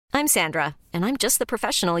I'm Sandra, and I'm just the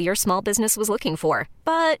professional your small business was looking for.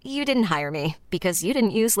 But you didn't hire me because you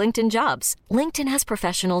didn't use LinkedIn Jobs. LinkedIn has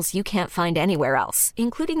professionals you can't find anywhere else,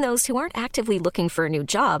 including those who aren't actively looking for a new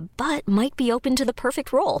job, but might be open to the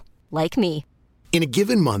perfect role, like me. In a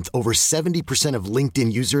given month, over 70% of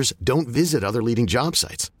LinkedIn users don't visit other leading job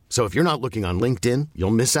sites. So if you're not looking on LinkedIn,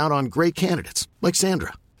 you'll miss out on great candidates like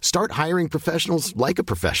Sandra. Start hiring professionals like a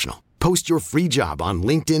professional. Post your free job on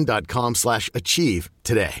linkedin.com/achieve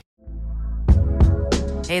today.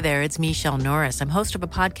 Hey there, it's Michelle Norris. I'm host of a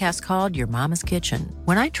podcast called Your Mama's Kitchen.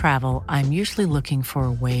 When I travel, I'm usually looking for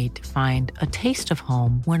a way to find a taste of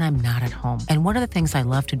home when I'm not at home. And one of the things I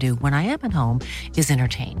love to do when I am at home is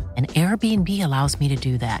entertain. And Airbnb allows me to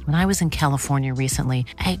do that. When I was in California recently,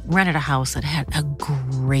 I rented a house that had a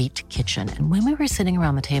great kitchen. And when we were sitting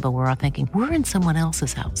around the table, we're all thinking, we're in someone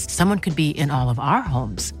else's house. Someone could be in all of our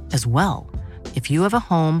homes as well. If you have a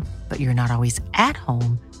home, but you're not always at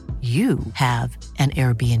home, you have an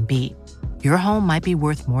Airbnb. Your home might be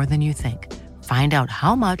worth more than you think. Find out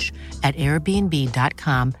how much at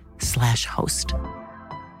airbnb.com/host.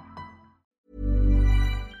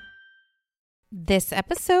 This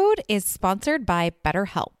episode is sponsored by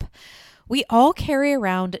BetterHelp. We all carry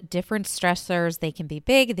around different stressors. They can be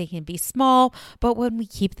big, they can be small, but when we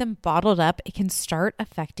keep them bottled up, it can start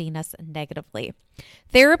affecting us negatively.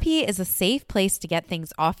 Therapy is a safe place to get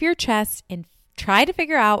things off your chest and try to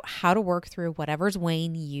figure out how to work through whatever's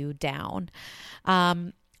weighing you down.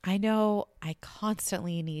 I know I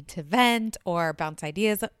constantly need to vent or bounce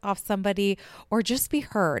ideas off somebody or just be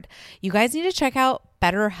heard. You guys need to check out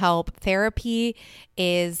BetterHelp. Therapy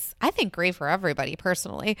is, I think, great for everybody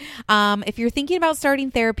personally. If you're thinking about starting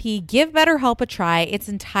therapy, give BetterHelp a try. It's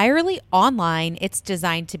entirely online. It's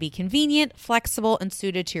designed to be convenient, flexible, and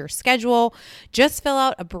suited to your schedule. Just fill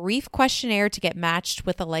out a brief questionnaire to get matched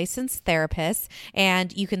with a licensed therapist,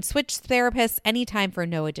 and you can switch therapists anytime for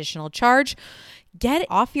no additional charge. Get it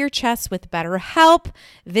off your chest with BetterHelp.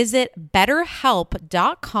 Visit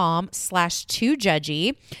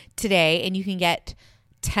betterhelp.com/2judgy today, and you can get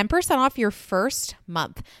 10% off your first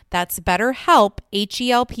month. That's BetterHelp,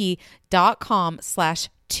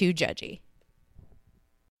 HELP.com/2judgy.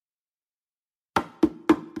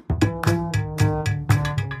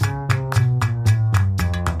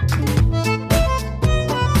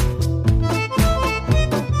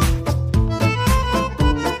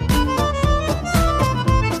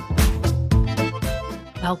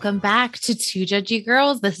 Welcome back to Two Judgy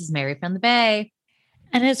Girls. This is Mary from the Bay.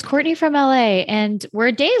 And it's Courtney from LA. And we're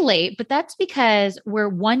a day late, but that's because we're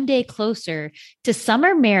one day closer to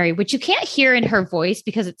Summer Mary, which you can't hear in her voice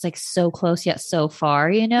because it's like so close yet so far,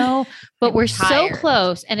 you know, but we're so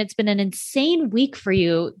close. And it's been an insane week for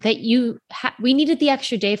you that we needed the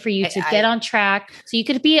extra day for you to get on track. So you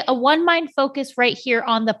could be a one mind focus right here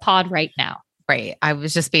on the pod right now. Right. I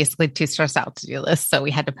was just basically too stressed out to do this. So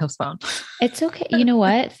we had to postpone. It's okay. You know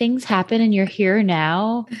what? Things happen and you're here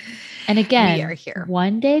now. And again, we are here.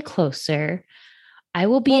 One day closer. I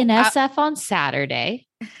will be in SF on Saturday.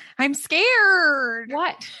 I'm scared.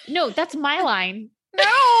 What? No, that's my line.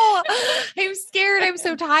 No, I'm scared. I'm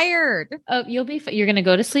so tired. Oh, you'll be you're going to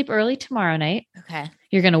go to sleep early tomorrow night. Okay.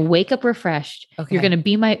 You're going to wake up refreshed. Okay. You're going to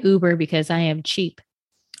be my Uber because I am cheap.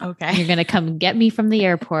 Okay. You're going to come get me from the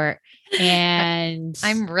airport. And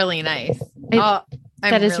I'm really nice.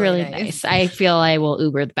 That is really nice. I feel I will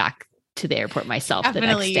Uber back to the airport myself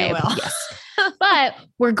Definitely the next day. You will. Yes. But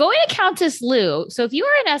we're going to Countess Lou. So if you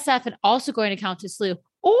are in SF and also going to Countess Lou,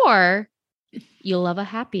 or you'll love a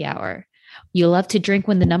happy hour, you'll love to drink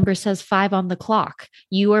when the number says 5 on the clock.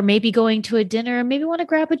 You are maybe going to a dinner and maybe want to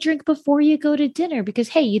grab a drink before you go to dinner because,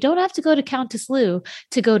 hey, you don't have to go to Countess Lou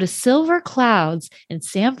to go to Silver Clouds in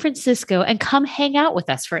San Francisco and come hang out with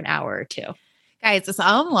us for an hour or two. Guys, it's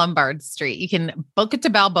on Lombard Street. You can book it to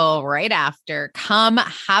Balboa right after. Come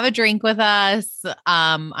have a drink with us.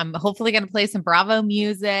 I'm hopefully going to play some Bravo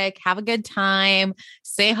music, have a good time,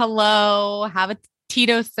 say hello, have a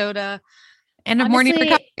Tito soda, and a morning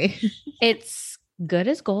recovery. It's good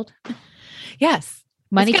as gold. Yes.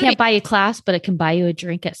 Money can't buy you class, but it can buy you a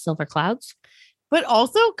drink at Silver Clouds. But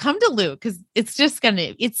also come to Lou because it's so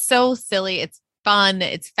silly. It's fun.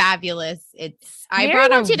 It's fabulous. Mary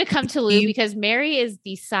wants you to come to Lou because Mary is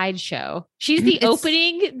the sideshow. She's the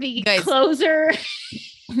opening, the closer.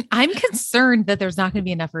 I'm concerned that there's not going to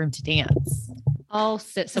be enough room to dance. I'll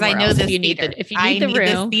sit somewhere I know else this if you need theater. if you need the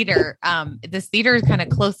room. This theater is kind of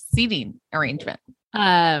close seating arrangement.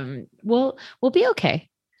 We'll be okay.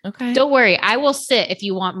 Okay. Don't worry. I will sit if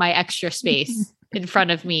you want my extra space in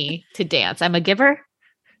front of me to dance. I'm a giver.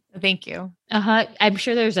 Thank you. I'm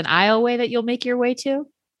sure there's an aisleway that you'll make your way to.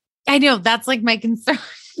 I know that's like my concern.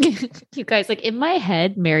 You guys, like in my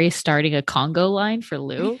head, Mary's starting a Congo line for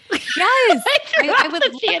Lou. Yes, I would the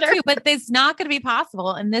love theater. to, but it's not going to be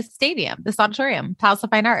possible in this stadium, this auditorium, Palace of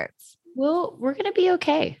Fine Arts. Well, we're going to be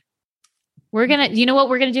okay. You know what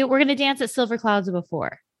we're going to do? We're going to dance at Silver Clouds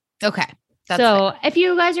before. Okay. So if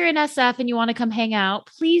you guys are in SF and you want to come hang out,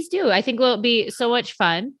 please do. I think it'll be so much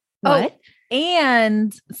fun. What?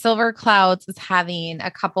 And Silver Clouds is having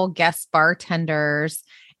a couple guest bartenders,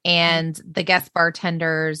 and the guest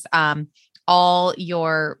bartenders, all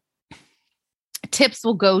your tips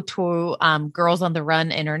will go to Girls on the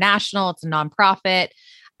Run International. It's a nonprofit.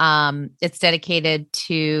 It's dedicated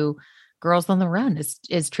to Girls on the Run.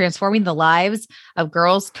 Is transforming the lives of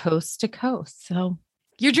girls coast to coast. So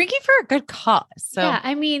you're drinking for a good cause. So yeah,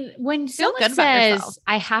 I mean, when feel someone good about yourself. says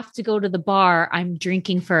I have to go to the bar, I'm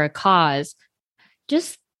drinking for a cause.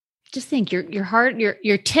 Just think your heart,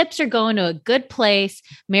 your tips are going to a good place.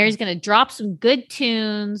 Mary's going to drop some good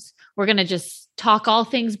tunes. We're going to just talk all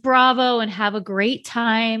things Bravo and have a great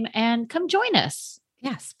time, and come join us.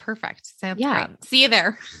 Yes, perfect. Sounds great. See you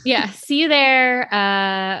there. Yeah, see you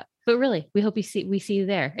there. But really, we hope we see you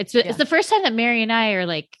there. It's the first time that Mary and I are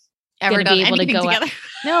like ever be able to go together. out.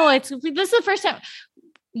 No, this is the first time.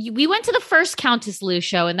 We went to the first Countess Lou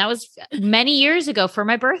show, and that was many years ago for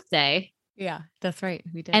my birthday. Yeah, that's right.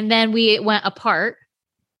 We did. And then we went apart,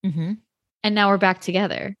 mm-hmm. and now we're back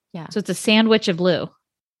together. Yeah. So it's a sandwich of Lou.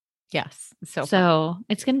 Yes. So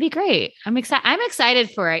it's going to be great. I'm excited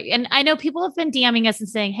for it. And I know people have been DMing us and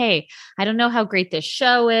saying, hey, I don't know how great this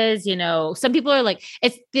show is. You know, some people are like,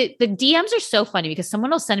 it's the DMs are so funny because someone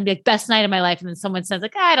will send and be like, best night of my life. And then someone says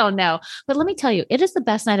like, I don't know. But let me tell you, it is the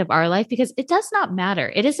best night of our life because it does not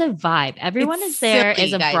matter. It is a vibe. Everyone is there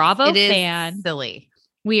as a guys. Bravo fan. Silly.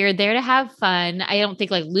 We are there to have fun. I don't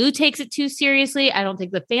think like Lou takes it too seriously. I don't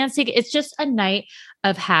think the fans take it. It's just a night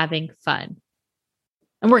of having fun.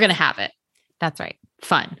 And we're going to have it. That's right.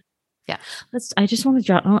 Fun. Yeah. I want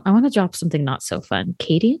to drop something not so fun.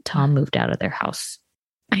 Katie and Tom moved out of their house.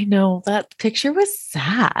 I know that picture was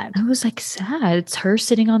sad. I was like sad. It's her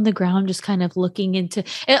sitting on the ground, just kind of looking into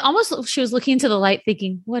it. Almost she was looking into the light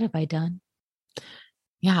thinking, what have I done?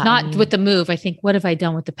 Yeah. Not with the move. I think, what have I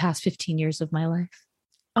done with the past 15 years of my life?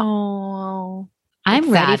 Oh,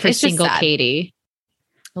 I'm ready for single Katie.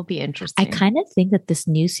 It'll be interesting. I kind of think that this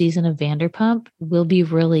new season of Vanderpump will be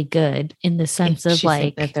really good in the sense of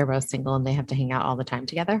like that they're both single and they have to hang out all the time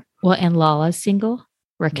together. Well, and Lala's single.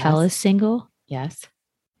 Raquel is single. Yes.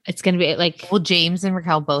 It's going to be like, will James and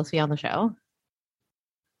Raquel both be on the show?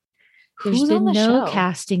 There's been no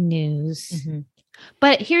casting news. Mm-hmm.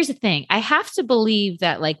 But here's the thing. I have to believe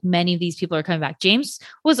that like many of these people are coming back. James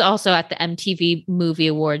was also at the MTV Movie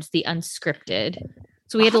Awards, the Unscripted.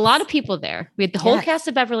 So we had a lot of people there. We had the whole cast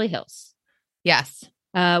of Beverly Hills. Yes.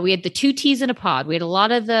 We had the 2 T's in a pod. We had a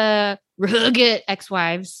lot of the rugged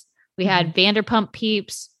ex-wives. We had Vanderpump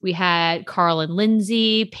peeps. We had Carl and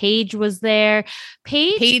Lindsay. Paige was there.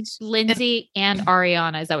 Paige, Lindsay, and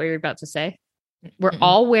Ariana. Is that what you were about to say? We're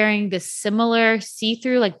all wearing this similar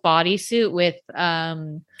see-through like bodysuit with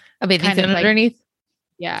a bathing suit underneath.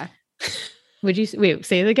 Yeah. Would you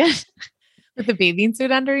say it again? With a bathing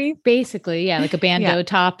suit underneath? Basically, yeah, like a bandeau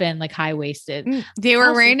top and like high-waisted. They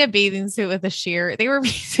were wearing a bathing suit with a sheer. They were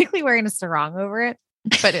basically wearing a sarong over it,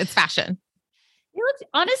 but it's fashion.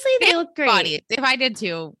 They look great. Body. If I did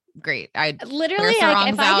too, great. I'd literally wear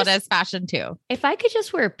sarongs out as fashion too. If I could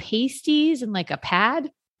just wear pasties and like a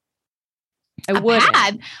pad, I would.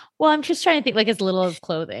 Well, I'm just trying to think like as little of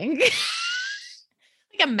clothing. Like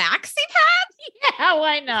a maxi pad? Yeah,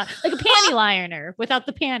 why not? Like a panty liner without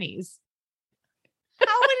the panties.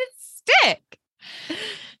 How would it stick?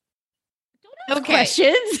 Don't ask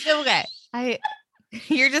questions. Okay.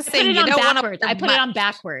 You're just saying you don't want to. I put it on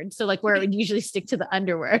backwards. So like where it would usually stick to the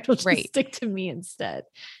underwear, it'll just stick to me instead.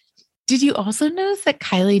 Did you also notice that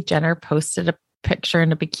Kylie Jenner posted a picture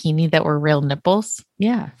in a bikini that were real nipples?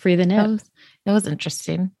 Yeah. Free the nip. That was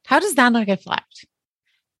interesting. How does that not get flagged?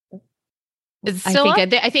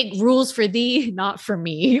 I think rules for thee, not for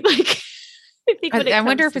me. Like I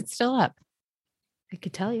wonder if it's still up. I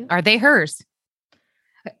could tell you. Are they hers?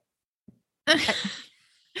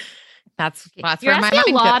 That's You're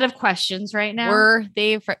asking a lot of questions right now. Were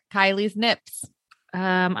they for Kylie's nips?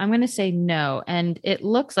 I'm going to say no. And it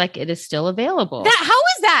looks like it is still available. How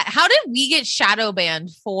is that? How did we get shadow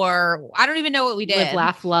banned for? I don't even know what we did. With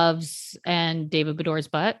Laugh Loves and David Bedour's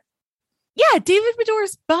butt. Yeah, David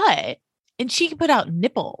Bedour's butt. And she can put out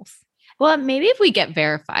nipples. Well, maybe if we get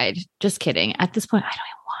verified. Just kidding. At this point, I don't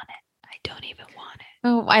even want it.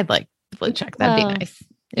 Oh, I'd like to check. That'd be nice.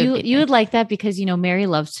 You would like that because Mary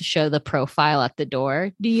loves to show the profile at the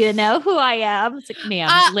door. Do you know who I am? It's like,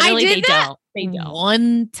 ma'am, literally they don't. They don't.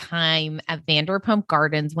 One time at Vanderpump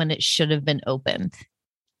Gardens when it should have been opened.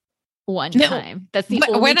 One time. That's the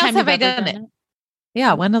only when time else have I I've ever done it?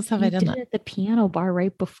 Yeah, when else have I done did that? it at the piano bar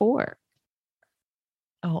right before.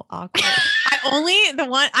 Oh, awkward.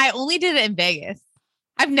 I only did it in Vegas.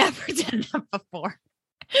 I've never done that before.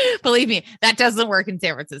 Believe me, that doesn't work in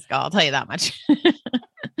San Francisco. I'll tell you that much.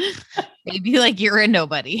 They'd be like, you're a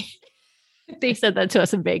nobody. They said that to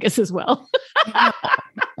us in Vegas as well. I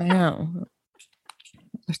know.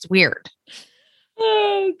 It's weird.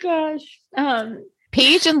 Oh gosh.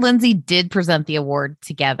 Paige and Lindsay did present the award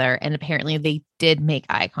together, and apparently they did make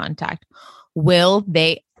eye contact. Will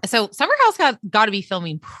they? So Summer House got to be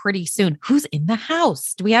filming pretty soon. Who's in the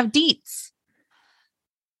house? Do we have deets?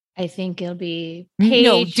 I think it'll be Paige.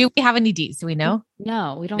 No, do we have any deets? Do we know?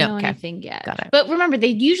 No, we don't No, know okay. anything yet. Got it. But remember, they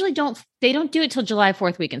usually don't do it till July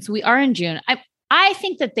 4th weekend. So we are in June. I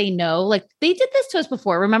think that they know, like they did this to us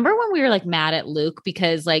before. Remember when we were like mad at Luke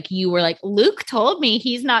because like you were like, Luke told me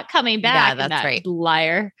he's not coming back. Yeah, that's right.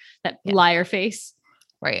 Liar, liar face.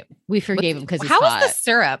 Right. We forgave him because how was the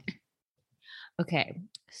syrup? Okay.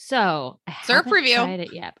 So Syrup review. Tried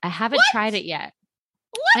it yet. I haven't What? tried it yet.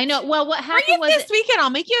 What? I know. Well, what Bring happened it was this weekend. I'll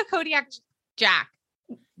make you a Kodiak Jack.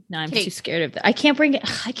 no, I'm Cake. too scared of that. I can't bring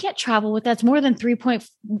it. I can't travel with that. It's more than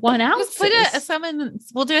 3.1 ounces. Just put some in.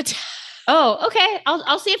 We'll do it. Oh, okay.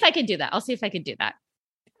 I'll see if I can do that.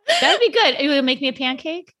 That'd be good. It would make me a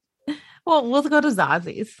pancake Well, we'll go to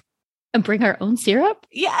Zazi's. and bring our own syrup.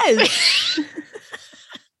 Yes.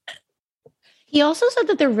 He also said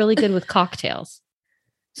that they're really good with cocktails.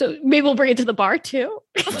 So maybe we'll bring it to the bar too.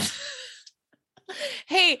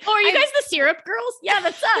 Hey, Oh, are you guys the syrup girls? Yeah,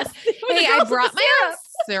 that's us. We're the Hey, I girls with brought the my own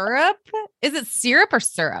syrup. Is it syrup or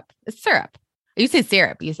syrup? It's syrup. You say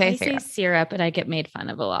syrup. You say I say syrup. syrup, and I get made fun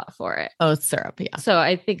of a lot for it. Oh, it's syrup. Yeah. So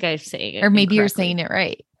I think I'm saying it. Or maybe you're incorrectly. saying it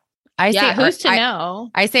right. I Yeah, say who's to know?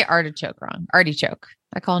 I say artichoke wrong. Artichoke.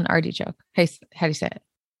 I call it an artichoke. How do you say it?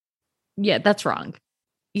 Yeah, that's wrong.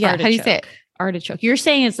 Yeah. How do you say it? Artichoke. You're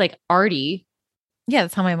saying it's like arty. Yeah,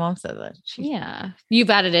 that's how my mom says it. Yeah. You've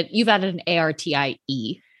added an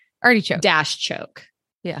ARTIE Artichoke. dash choke.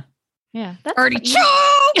 Yeah. Yeah. That's Artichoke.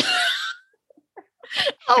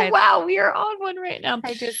 Oh, wow. We are on one right now.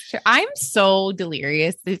 I'm so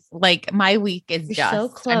delirious. It's like my week is You're just so I'm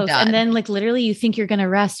close. done. And then like literally you think you're going to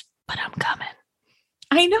rest, but I'm coming.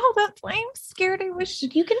 I know that's why I'm scared. I wish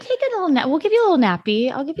You can take a little nap. We'll give you a little nappy.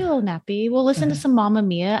 I'll give you a little nappy. We'll listen to some Mamma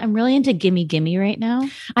Mia. I'm really into Gimme Gimme right now.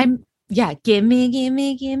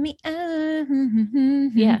 gimme.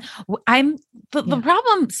 Yeah. The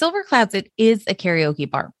problem, Silver Clouds, it is a karaoke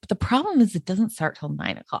bar. But the problem is it doesn't start till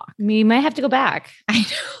 9:00. We might have to go back I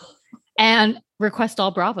know. and request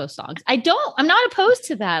all Bravo songs. I'm not opposed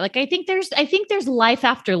to that. Like I think there's life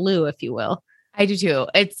after Lou, if you will. I do too.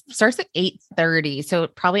 It starts at 8:30, so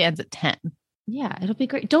it probably ends at 10. Yeah, it'll be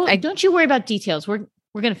great. Don't you worry about details. We're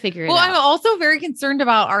gonna figure it Well, out. I'm also very concerned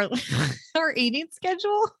about our eating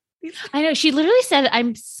schedule. I know. She literally said,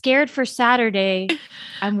 I'm scared for Saturday.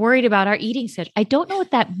 I'm worried about our eating schedule. I don't know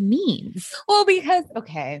what that means. Well, because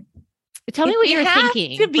okay, Tell me if what we you're have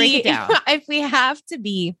thinking. to be- Break it down. If we have to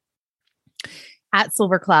be at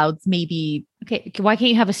Silver Clouds, maybe. Okay. Why can't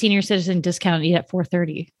you have a senior citizen discount and eat at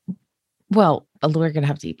 4:30? Well, we're gonna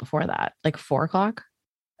have to eat before that, like 4:00.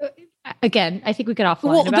 Again, I think we could offline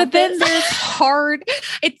Well, about but then this. there's hard.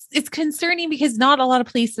 It's concerning because not a lot of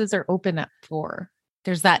places are open at 4.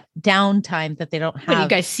 There's that downtime that they don't have. What, are you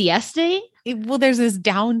guys siestaing? Well, there's this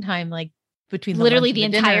downtime like between Literally lunch the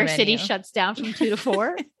and dinner entire city menu. shuts down from 2 to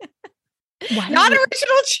 4. Not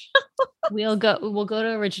original. We'll go to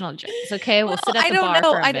Original Gems. Okay. We'll sit Well, at I the don't bar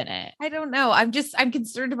know. for a minute. I don't know. I'm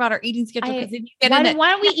concerned about our eating schedule because if you get Why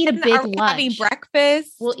don't we eat a big are we having lunch?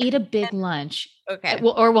 breakfast. We'll eat a big lunch. Okay.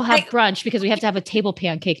 We'll have brunch because we have to have a table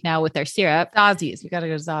pancake now with our syrup. Zazi's. We got to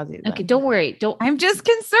go to Zazi's. Okay, don't worry. I'm just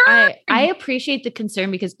concerned. I appreciate the concern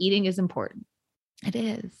because eating is important. It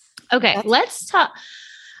is. Okay, That's- let's talk.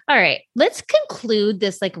 All right, let's conclude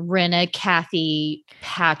this like Rinna, Kathy,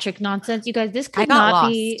 Patrick nonsense. You guys, this I could got not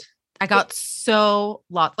lost. be. I got so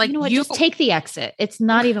lost. Like You know what? Just take the exit. It's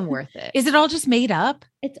not even worth it. Is it all just made up?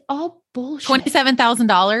 It's all bullshit.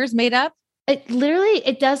 $27,000 made up?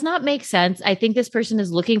 It does not make sense. I think this person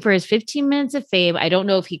is looking for his 15 minutes of fame. I don't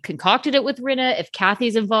know if he concocted it with Rinna, if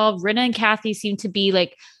Kathy's involved. Rinna and Kathy seem to be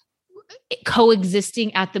like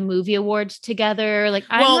coexisting at the movie awards together. Like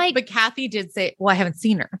but Kathy did say, well, I haven't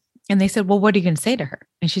seen her. And they said, well, what are you going to say to her?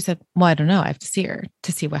 And she said, well, I don't know. I have to see her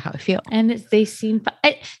to see how I feel. and they seem to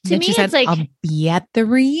Then me, she it's said, like I'll be at the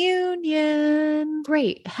reunion. reunion.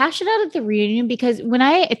 Great. Hash it out at the reunion, because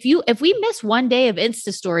if we miss one day of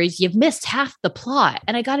Insta stories, you've missed half the plot.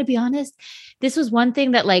 And I got to be honest, this was one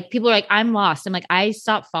thing that like people are like, I'm lost. I'm like, I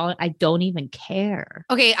stopped following. I don't even care.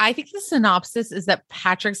 Okay, I think the synopsis is that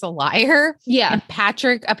Patrick's a liar. Yeah. And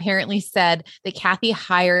Patrick apparently said that Kathy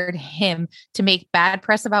hired him to make bad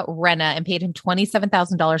press about Renna and paid him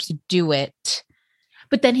 $27,000 to do it.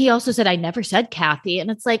 But then he also said, I never said Kathy.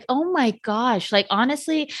 And it's like, oh my gosh. Like,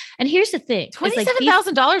 honestly. And here's the thing.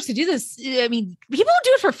 $27,000 to do this. I mean, people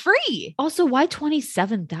do it for free. Also, why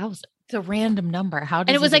 27,000? It's a random number. How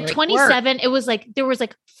does And it was like 27. It was like, there was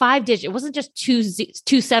like 5 digits. It wasn't just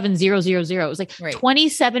 27000. It was like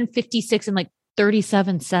 2756 and like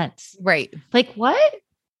 37 cents. Right. Like what? It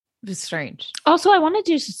was strange. Also, I wanted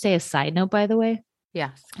to just say a side note, by the way.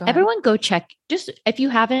 Yes. Everyone go check. Just if you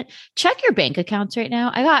haven't, check your bank accounts right now.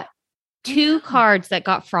 I got 2 cards that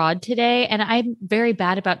got fraud today, and I'm very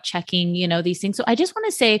bad about checking, these things. So I just want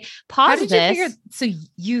to say, pause this. So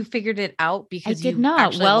you figured it out because I did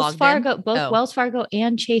not. Wells Fargo, Wells Fargo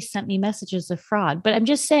and Chase sent me messages of fraud. But I'm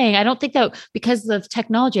just saying, I don't think that because of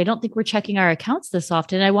technology, I don't think we're checking our accounts this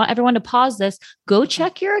often. I want everyone to pause this, go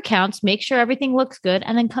check your accounts, make sure everything looks good,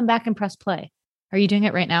 and then come back and press play. Are you doing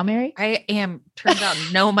it right now, Mary? I am. Turns out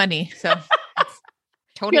no money. So it's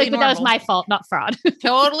totally like, normal. But that was my fault, not fraud.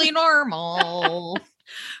 Totally normal.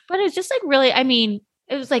 But it's just like really, I mean,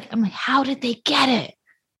 it was like, I'm like, how did they get it?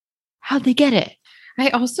 How'd they get it? I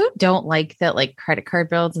also don't like that like credit card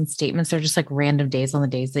bills and statements are just like random days on the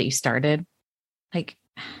days that you started. Like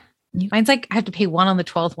mine's like I have to pay one on the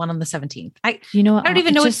 12th, one on the 17th. I don't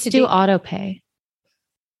even know what to do. Auto pay.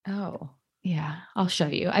 Oh. Yeah, I'll show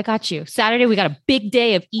you. I got you. Saturday, we got a big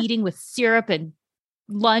day of eating with syrup and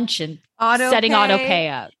lunch and setting auto pay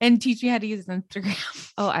up. And teach you how to use Instagram.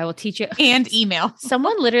 Oh, I will teach you. And email.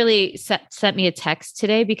 Someone literally sent me a text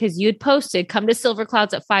today because you had posted, come to Silver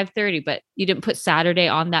Clouds at 5:30, but you didn't put Saturday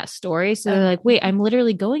on that story. So they're like, wait, I'm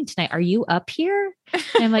literally going tonight. Are you up here?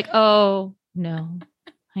 And I'm like, oh, no,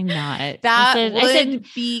 I'm not. That would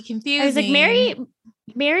be confusing. I was like,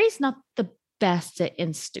 Mary's not the best at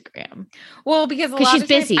Instagram. Well, because she's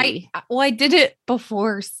busy. I did it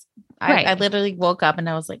before. Right. I literally woke up and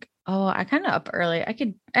I was like, oh, I kind of up early. I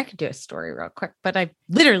could do a story real quick, but I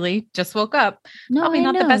literally just woke up. No, probably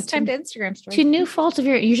not the best time to Instagram story. To new fault of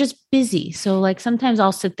you're just busy. So like sometimes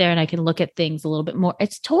I'll sit there and I can look at things a little bit more.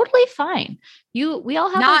 It's totally fine. We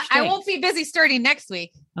all have I won't be busy starting next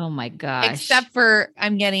week. Oh my gosh. Except for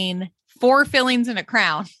I'm getting 4 fillings and a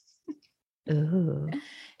crown. Ooh.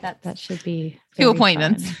 That should be 2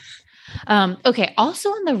 appointments. Okay. Also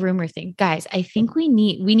on the rumor thing, guys, I think we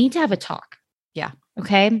need to have a talk. Yeah.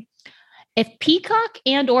 Okay. If Peacock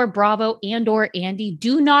and or Bravo and or Andy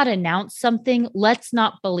do not announce something, let's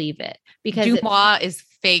not believe it because Dumois is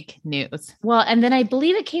fake news. Well, and then I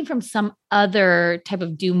believe it came from some other type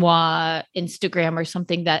of Dumois Instagram or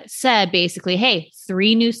something that said basically, hey,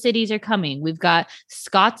 3 new cities are coming. We've got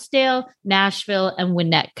Scottsdale, Nashville, and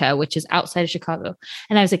Winnetka, which is outside of Chicago.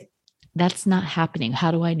 And I was like, that's not happening.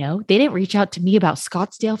 How do I know? They didn't reach out to me about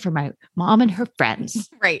Scottsdale for my mom and her friends.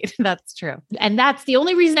 Right. That's true. And that's the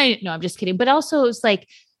only reason I didn't know. I'm just kidding. But also it's like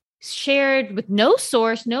shared with no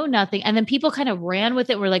source, no nothing. And then people kind of ran with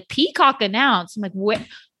it. We're like, Peacock announced. I'm like,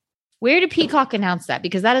 where did Peacock announce that?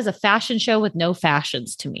 Because that is a fashion show with no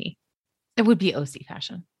fashions to me. It would be OC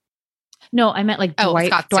fashion. No, I meant like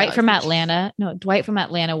Dwight from Atlanta. No, Dwight from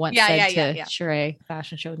Atlanta once said to Sheree,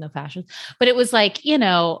 fashion show with no fashions. But it was like,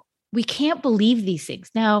 we can't believe these things.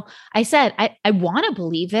 Now, I said, I want to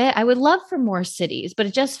believe it. I would love for more cities, but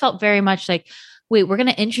it just felt very much like, wait, we're going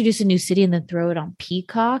to introduce a new city and then throw it on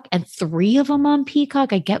Peacock and 3 of them on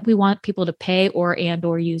Peacock. I get we want people to pay or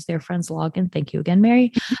use their friend's login. Thank you again,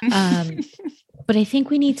 Mary. But I think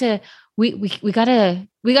we need to, we gotta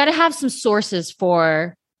have some sources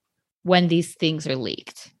for when these things are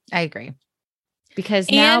leaked. I agree.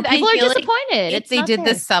 Because now people are disappointed. If they did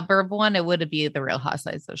the suburb one, it would be the Real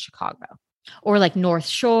Housewives of Chicago. Or like North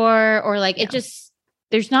Shore, or like it just,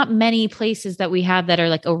 there's not many places that we have that are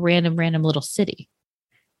like a random little city.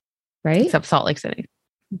 Right? Except Salt Lake City.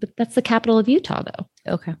 But that's the capital of Utah though.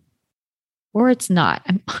 Okay. Or it's not.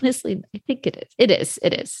 I think it is.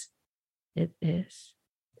 It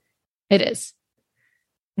is.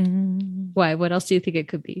 Why? What else do you think it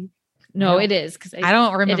could be? No, it is. Because I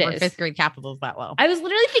don't remember 5th grade capitals that well. I was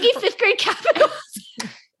literally thinking 5th grade capitals.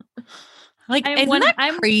 Like, isn't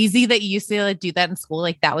that crazy that you used to do that in school?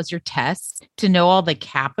 Like that was your test to know all the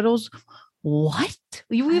capitals. What?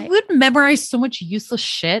 We would memorize so much useless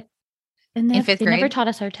shit. And in fifth they never grade? taught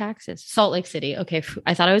us our taxes. Salt Lake City. Okay.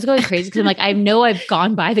 I thought I was going crazy because I'm like, I know I've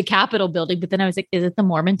gone by the Capitol building, but then I was like, is it the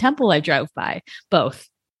Mormon temple I drove by? Both.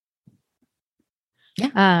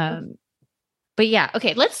 Yeah. But yeah.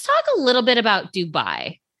 Okay. Let's talk a little bit about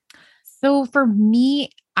Dubai. So for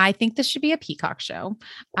me, I think this should be a Peacock show.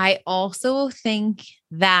 I also think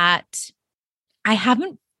that I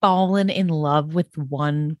haven't fallen in love with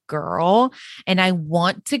one girl and I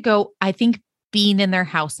want to go. I think being in their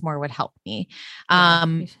house more would help me. Yeah.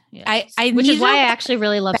 Which is why I actually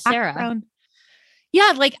really love Sarah.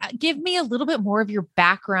 Yeah, like give me a little bit more of your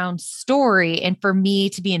background story and for me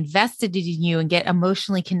to be invested in you and get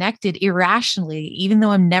emotionally connected irrationally, even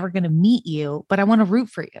though I'm never going to meet you, but I want to root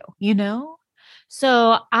for you, you know?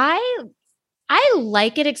 So I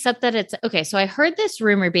like it, except that it's okay. So I heard this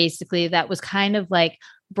rumor basically that was kind of like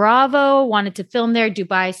Bravo wanted to film there.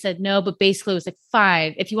 Dubai said no, but basically it was like,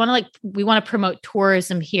 fine, if you want to we want to promote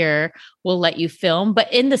tourism here, we'll let you film.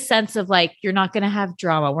 But in the sense of like, you're not going to have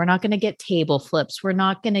drama. We're not going to get table flips. We're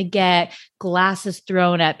not going to get glasses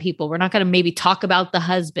thrown at people. We're not going to maybe talk about the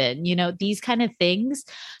husband, these kind of things.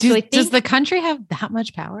 Does the country have that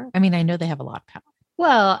much power? I mean, I know they have a lot of power.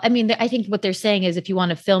 Well, I mean, I think what they're saying is if you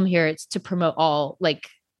want to film here, it's to promote all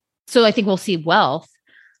so I think we'll see wealth,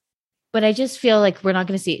 but I just feel like we're not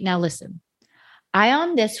going to see it. Now, listen,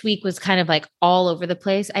 Ion this week was kind of like all over the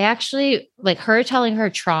place. I actually like her telling her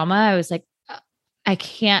trauma. I was like, I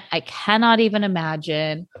cannot even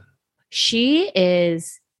imagine. We've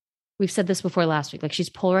said this before last week, like she's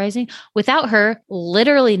polarizing. Without her,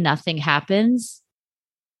 literally nothing happens,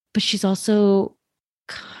 but she's also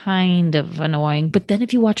kind of annoying. But then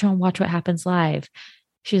if you watch her on Watch What Happens Live,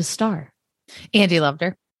 she's a star. Andy loved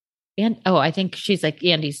her. And I think she's like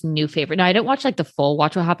Andy's new favorite. No, I didn't watch like the full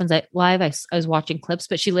Watch What Happens Live. I was watching clips,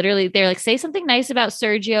 but they're like, say something nice about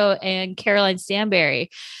Sergio and Caroline Stanbury.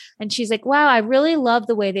 And she's like, wow, I really love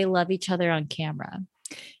the way they love each other on camera.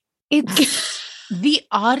 It's the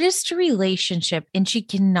oddest relationship, and she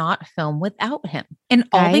cannot film without him. And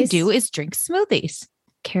all they do is drink smoothies.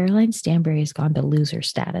 Caroline Stanbury has gone to loser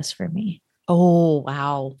status for me. Oh,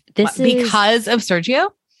 wow. Because of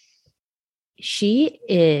Sergio? She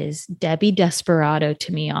is Debbie Desperado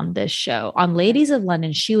to me on this show. On Ladies of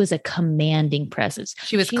London, she was a commanding presence.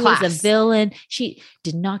 She was a villain. She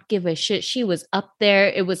did not give a shit. She was up there.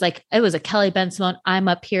 It was a Kelly Ben Simone. I'm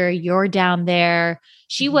up here. You're down there.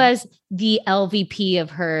 She was the LVP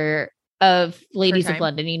of Ladies of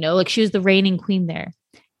London, like she was the reigning queen there.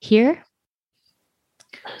 Here,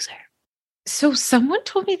 loser. So someone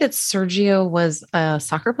told me that Sergio was a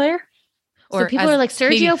soccer player. So people are like,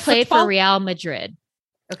 Sergio played for Real Madrid.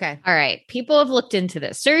 Okay. All right. People have looked into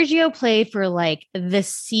this. Sergio played for like the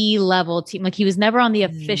C-level team. Like he was never on the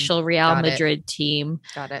official Real Madrid team.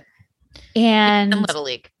 Got it. And in Little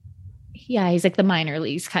League. Yeah, he's like the minor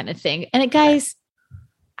leagues kind of thing. And guys,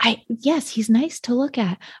 yes, he's nice to look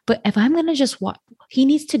at. But if I'm going to just watch, he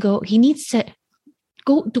needs to go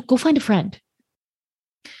find a friend.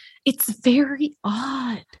 It's very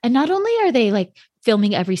odd. And not only are they like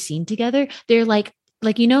filming every scene together, they're like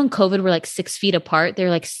in COVID, we're like 6 feet apart.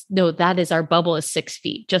 They're like, no, that is our bubble is 6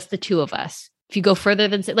 feet, just the two of us. If you go further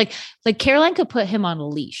than like Caroline could put him on a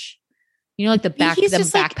leash, like the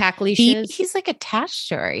backpack leashes. He's like attached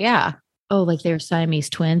to her. Yeah. Oh, like they're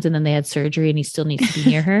Siamese twins and then they had surgery and he still needs to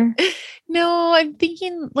be near her. No, I'm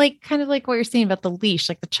thinking like kind of like what you're saying about the leash,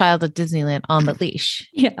 like the child at Disneyland on the leash.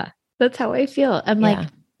 Yeah. That's how I feel. I'm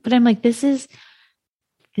like, this is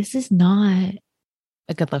not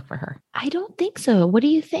a good look for her. I don't think so. What do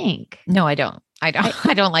you think? No, I don't. I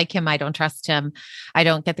don't like him. I don't trust him. I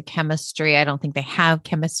don't get the chemistry. I don't think they have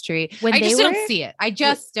chemistry. I just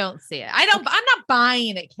don't see it. I'm not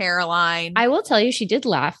buying it, Caroline. I will tell you, she did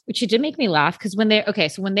laugh, which she did make me laugh because when they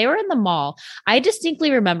were in the mall, I distinctly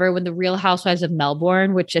remember when the Real Housewives of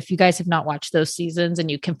Melbourne, which if you guys have not watched those seasons and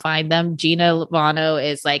you can find them, Gina Liano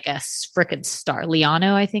is like a freaking star.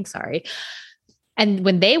 Liano, I think. Sorry. And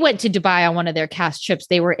when they went to Dubai on one of their cast trips,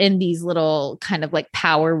 they were in these little kind of like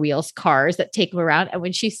Power Wheels cars that take them around. And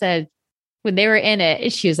when they were in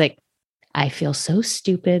it, she was like, I feel so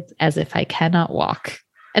stupid as if I cannot walk.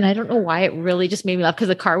 And I don't know why it really just made me laugh because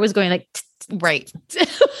the car was going like, right.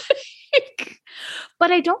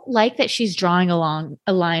 But I don't like that she's drawing along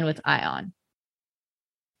a line with Ion.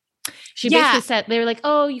 She basically said, they were like,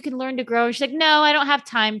 oh, you can learn to grow. And she's like, no, I don't have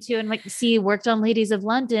time to. And like, see, worked on Ladies of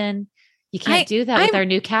London. You can't do that with our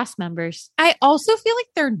new cast members. I also feel like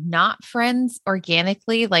they're not friends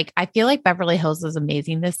organically. Like I feel like Beverly Hills is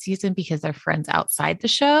amazing this season because they're friends outside the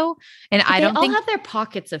show. And but they all have their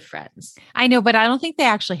pockets of friends. I know, but I don't think they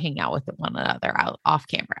actually hang out with one another off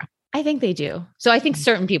camera. I think they do. So I think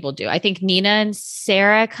certain people do. I think Nina and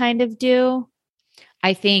Sarah kind of do.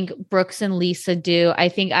 I think Brooks and Lisa do. I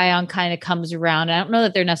think Ion kind of comes around. I don't know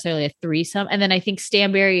that they're necessarily a threesome. And then I think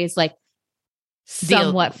Stanberry is like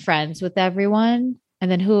somewhat friends with everyone. And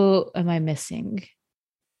then who am I missing?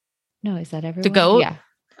 No, is that everyone? The goat? Yeah.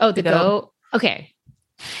 Oh, the goat. Okay.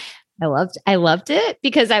 I loved it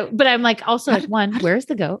because but I'm like also like where's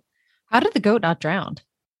the goat? How did the goat not drown?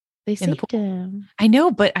 They in the saved him. I know,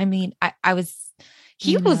 but I mean,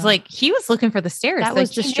 he was looking for the stairs. That was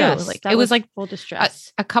distress. Like that it was like full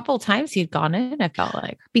distress. a couple times he'd gone in. I felt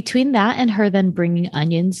like Between that and her then bringing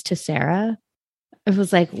onions to Sarah, it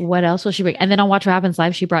was like, what else will she bring? And then on Watch What Happens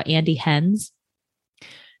Live, she brought Andy hens.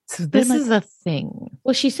 So this is a thing.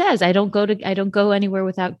 Well, she says, I don't go anywhere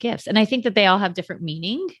without gifts. And I think that they all have different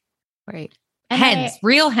meaning. Right. And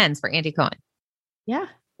real hens for Andy Cohen. Yeah.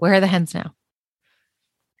 Where are the hens now?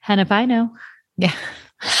 Hen if I know. Yeah.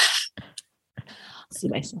 See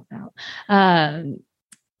myself out.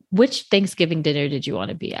 Which Thanksgiving dinner did you want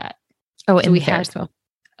to be at? Oh, so in we the had Ferris wheel.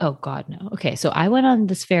 Oh God, no. Okay. So I went on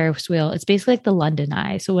this Ferris wheel. It's basically like the London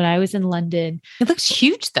Eye. So when I was in London, It looks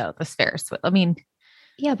huge though, this Ferris wheel. I mean,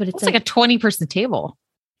 yeah, but it's like a 20-person table.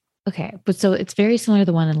 Okay. But so it's very similar to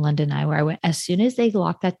the one in London Eye where I went, as soon as they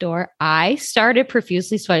locked that door, I started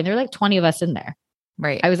profusely sweating. There were like 20 of us in there.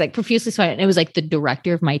 Right. I was like profusely sweating. It was like the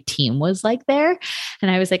director of my team was like there.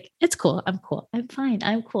 And I was like, it's cool. I'm cool. I'm fine.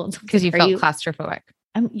 I'm cool. Because you felt claustrophobic.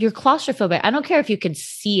 You're claustrophobic. I don't care if you can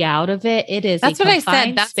see out of it. It is. That's what I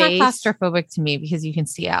said. That's space. not claustrophobic to me because you can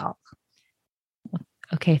see out.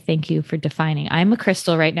 Okay. Thank you for defining. I'm a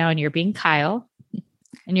Crystal right now and you're being Kyle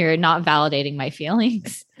and you're not validating my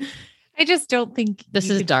feelings. I just don't think this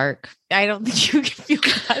is dark. I don't think you can feel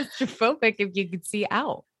claustrophobic if you can see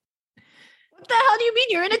out. What the hell do you mean?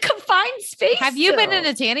 You're in a confined space. Have you been in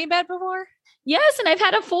a tanning bed before? Yes, and I've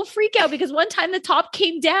had a full freak out because one time the top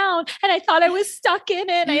came down and I thought I was stuck in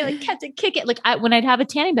it. And I like had to kick it. Like when I'd have a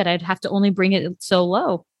tanning bed, I'd have to only bring it so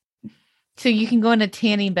low. So you can go in a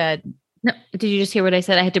tanning bed. No, did you just hear what I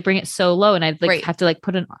said? I had to bring it so low, and I'd like have to like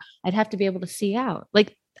I'd have to be able to see out.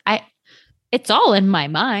 Like it's all in my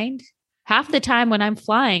mind. Half the time when I'm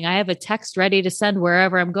flying, I have a text ready to send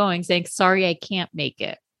wherever I'm going saying, "Sorry, I can't make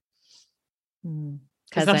it."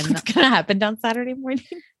 Because that's what's going to happen on Saturday morning.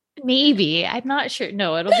 Maybe. I'm not sure.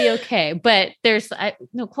 No, it'll be okay. But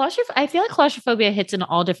claustrophobia. I feel like claustrophobia hits in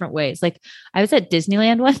all different ways. Like I was at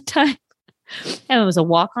Disneyland one time and it was a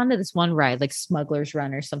walk onto this one ride, like Smuggler's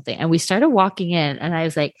Run or something. And we started walking in and I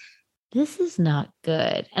was like, this is not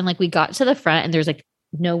good. And like we got to the front and there's like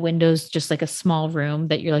no windows, just like a small room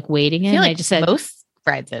that you're like waiting in. I, I just said most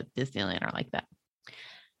rides at Disneyland are like that.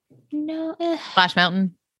 No. Splash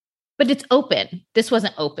Mountain. But it's open. This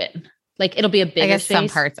wasn't open. Like it'll be a bigger I guess space. some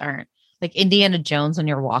parts aren't. Like Indiana Jones when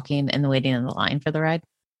you're walking and waiting in the line for the ride.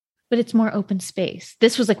 But it's more open space.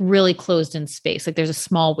 This was like really closed in space. Like there's a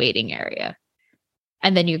small waiting area.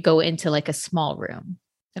 And then you go into like a small room.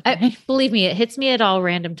 Okay. Believe me, it hits me at all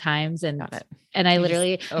random times. And I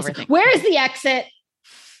literally, where is the exit?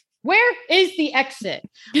 Where is the exit?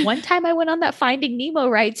 One time I went on that Finding Nemo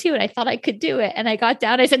ride too, and I thought I could do it. And I got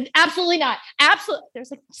down. I said, absolutely not. Absolutely.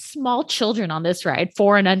 There's like small children on this ride,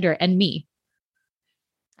 4 and under, and me.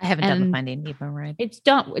 I haven't done the Finding Nemo ride. It's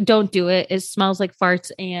don't do it. It smells like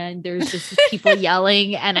farts, and there's just people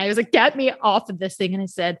yelling. And I was like, get me off of this thing. And I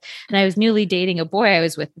said, and I was newly dating a boy I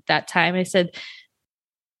was with at that time. I said,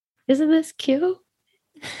 isn't this cute?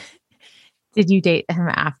 Did you date him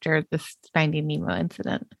after this Finding Nemo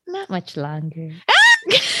incident? Not much longer.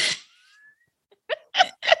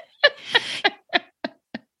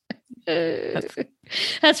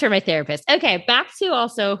 That's for my therapist. Okay, back to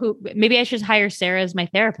also who maybe I should hire Sarah as my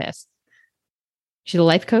therapist. She's a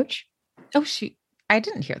life coach. Oh, I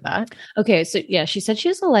didn't hear that. Okay, so yeah, she said she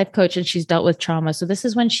was a life coach and she's dealt with trauma. So this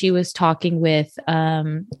is when she was talking with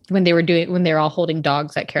when they were all holding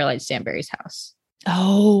dogs at Caroline Stanberry's house.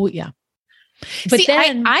 Oh, yeah. But see,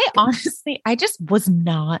 then I honestly, I just was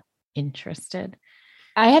not interested.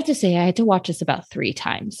 I have to say, I had to watch this about 3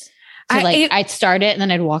 times. So I'd start it and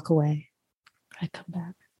then I'd walk away. I'd come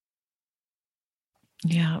back.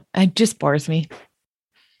 Yeah, it just bores me.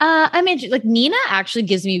 I mean, like Nina actually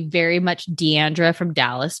gives me very much Deandra from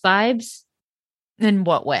Dallas vibes. In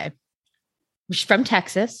what way? She's from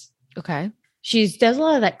Texas. Okay. She does a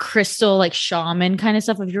lot of that crystal, like shaman kind of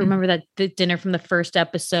stuff. If you remember that the dinner from the first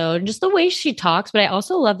episode, and just the way she talks. But I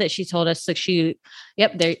also love that she told us like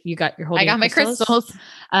there you got your holding. I got my crystals. So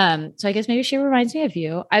I guess maybe she reminds me of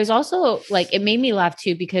you. I was also like, it made me laugh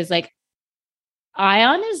too because like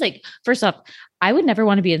Ion is like, first off, I would never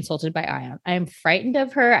want to be insulted by Ion. I am frightened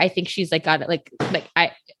of her. I think she's like got it. Like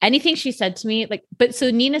anything she said to me, like, but so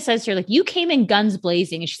Nina says to her, like, you came in guns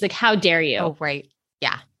blazing. And she's like, how dare you? Oh, right.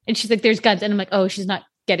 Yeah. And she's like, there's guns. And I'm like, oh, she's not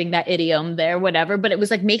getting that idiom there, whatever. But it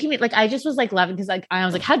was like making me like, I just was like laughing because like, I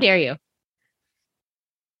was like, how dare you?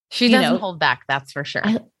 She doesn't hold back. That's for sure.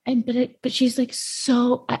 But she's like,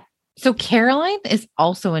 so Caroline is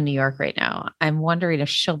also in New York right now. I'm wondering if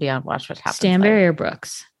she'll be on Watch What Happens. Stanbury or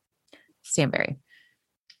Brooks? Stanbury.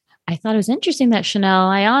 I thought it was interesting that Chanel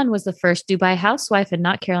Ayan was the first Dubai housewife and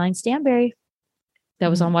not Caroline Stanbury. That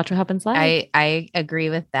was on Watch What Happens Live. I agree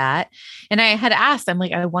with that. And I had asked, I'm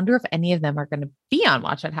like, I wonder if any of them are going to be on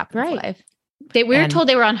Watch What Happens Live. We were told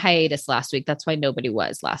they were on hiatus last week. That's why nobody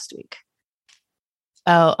was last week.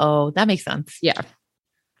 Oh, that makes sense. Yeah.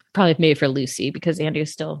 Probably maybe for Lucy because Andy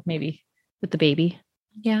is still maybe with the baby.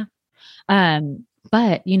 Yeah.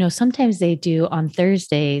 But sometimes they do on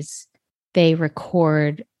Thursdays, they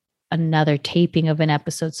record another taping of an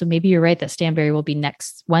episode. So maybe you're right that Stanbury will be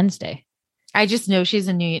next Wednesday. I just know she's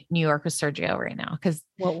in New York with Sergio right now because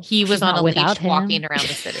he was on a leash walking around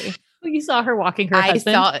the city. You saw her walking her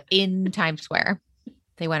husband? I saw in Times Square.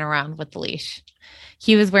 They went around with the leash.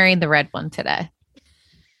 He was wearing the red one today.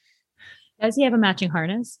 Does he have a matching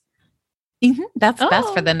harness? Mm-hmm. That's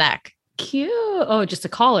best for the neck. Cute. Oh, just a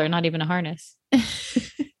collar, not even a harness.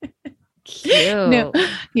 Cute. No.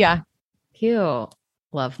 Yeah. Cute.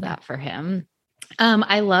 Love that for him.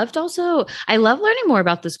 I love learning more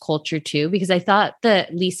about this culture too, because I thought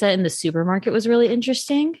that Lisa in the supermarket was really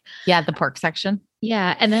interesting. Yeah. The pork section.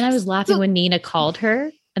 Yeah. And then I was laughing when Nina called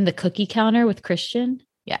her and the cookie counter with Christian.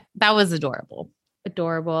 Yeah. That was adorable.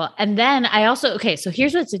 And then so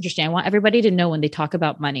here's what's interesting. I want everybody to know when they talk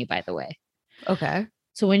about money, by the way. Okay.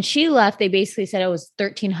 So when she left, they basically said it was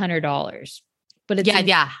 $1,300, but it's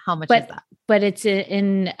How much is that? But it's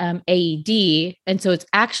in AED. And so it's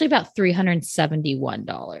actually about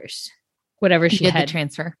 $371, whatever she did had the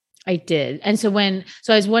transfer. I did. And so I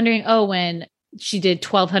was wondering, when she did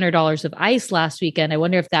 $1,200 of ice last weekend, I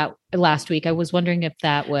was wondering if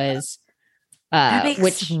that was, that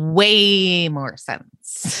makes way more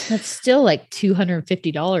sense. That's still like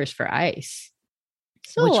 $250 for ice.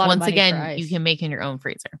 Still which once again, you can make in your own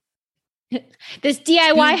freezer. This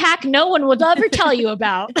DIY hack no one will ever tell you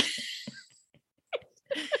about.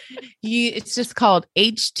 It's just called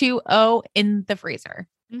H2O in the freezer.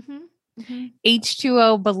 Mm-hmm. Mm-hmm.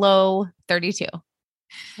 H2O below 32.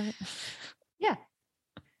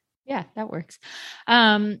 Yeah, that works.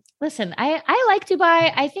 Listen, I like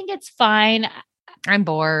Dubai. I think it's fine. I'm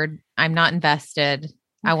bored. I'm not invested. Okay.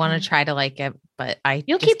 I want to try to like it, but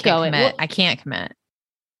you'll keep going. Well, I can't commit.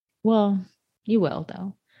 Well, you will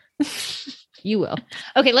though. You will.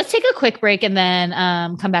 Okay, let's take a quick break and then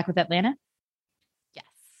come back with Atlanta.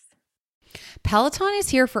 Peloton is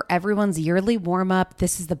here for everyone's yearly warm-up.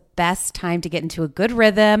 This is the best time to get into a good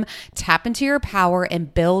rhythm, tap into your power,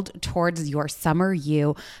 and build towards your summer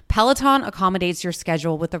you. Peloton accommodates your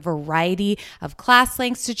schedule with a variety of class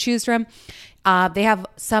lengths to choose from. They have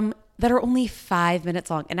some that are only 5 minutes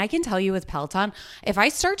long. And I can tell you with Peloton, if I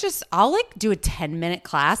start I'll like do a 10-minute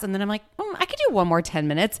class and then I'm like, I could do one more 10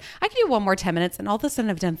 minutes. I could do one more 10 minutes. And all of a sudden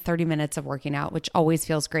I've done 30 minutes of working out, which always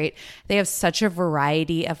feels great. They have such a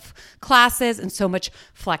variety of classes and so much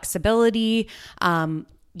flexibility.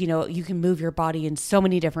 You can move your body in so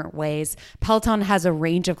many different ways. Peloton has a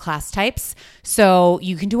range of class types. So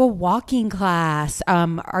you can do a walking class.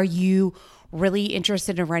 Are you really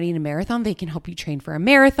interested in running a marathon? They can help you train for a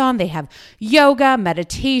marathon. They have yoga,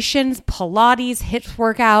 meditations, Pilates, HIIT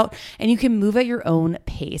workout, and you can move at your own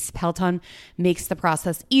pace. Peloton makes the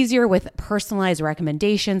process easier with personalized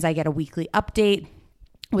recommendations. I get a weekly update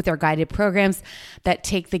with their guided programs that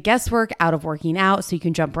take the guesswork out of working out so you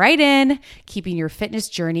can jump right in, keeping your fitness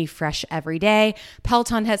journey fresh every day.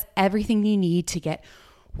 Peloton has everything you need to get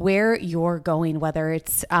where you're going, whether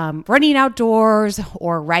it's running outdoors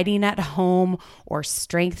or riding at home or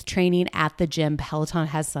strength training at the gym. Peloton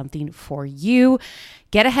has something for you.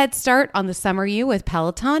 Get a head start on the summer you with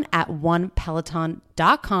Peloton at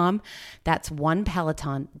onepeloton.com. That's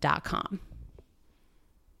onepeloton.com.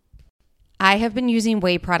 I have been using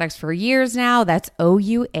Ouai products for years now. That's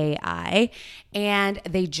OUAI. And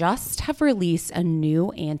they just have released a new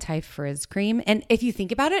anti-frizz cream. And if you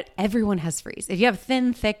think about it, everyone has frizz. If you have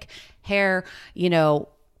thin, thick hair,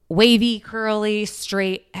 wavy, curly,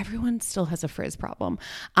 straight, everyone still has a frizz problem.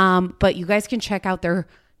 But you guys can check out their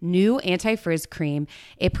new anti-frizz cream.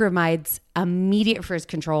 It provides immediate frizz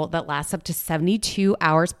control that lasts up to 72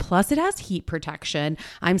 hours. Plus it has heat protection.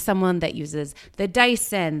 I'm someone that uses the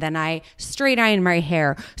Dyson, then I straight iron my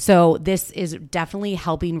hair. So this is definitely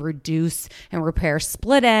helping reduce and repair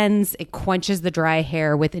split ends. It quenches the dry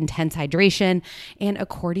hair with intense hydration. And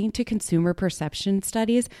according to consumer perception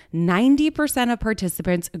studies, 90% of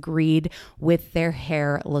participants agreed with their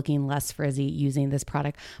hair looking less frizzy using this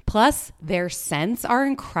product. Plus their scents are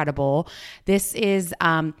incredible. This is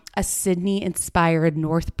a Sydney-inspired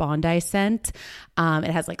North Bondi scent.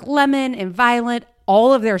 It has like lemon and violet.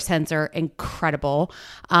 All of their scents are incredible.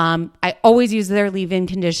 I always use their leave-in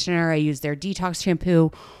conditioner. I use their detox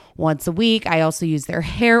shampoo once a week. I also use their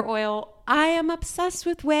hair oil. I am obsessed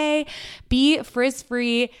with Ouai. Be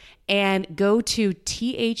frizz-free and go to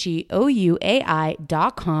theouai.com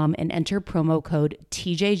and enter promo code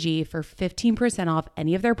TJG for 15% off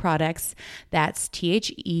any of their products. That's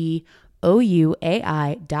theouai.com,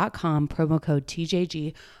 promo code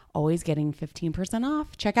TJG, always getting 15%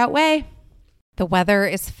 off. Check out Ouai. The weather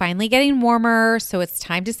is finally getting warmer, so it's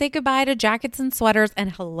time to say goodbye to jackets and sweaters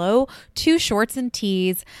and hello to shorts and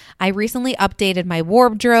tees. I recently updated my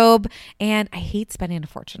wardrobe and I hate spending a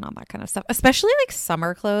fortune on that kind of stuff, especially like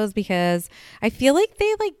summer clothes because I feel like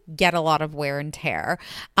they like get a lot of wear and tear.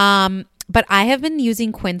 But I have been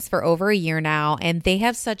using Quince for over a year now, and they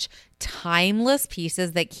have such timeless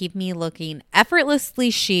pieces that keep me looking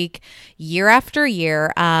effortlessly chic year after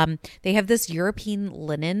year. They have this European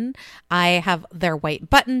linen. I have their white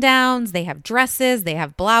button downs. They have dresses. They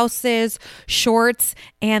have blouses, shorts,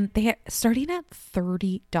 and they're starting at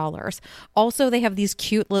 $30. Also, they have these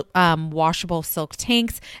cute washable silk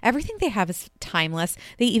tanks. Everything they have is timeless.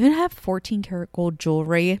 They even have 14 karat gold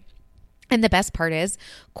jewelry. And the best part is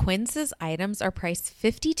Quince's items are priced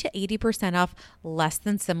 50 to 80% off less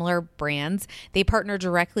than similar brands. They partner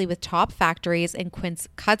directly with top factories, and Quince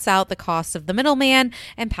cuts out the cost of the middleman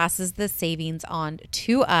and passes the savings on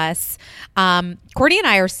to us. Courtney and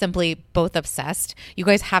I are simply both obsessed. You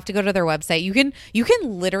guys have to go to their website. You can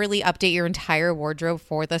literally update your entire wardrobe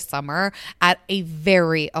for the summer at a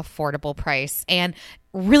very affordable price and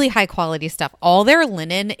really high quality stuff. All their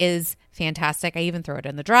linen is fantastic. I even throw it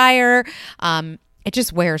in the dryer. It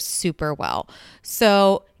just wears super well.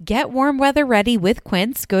 So get warm weather ready with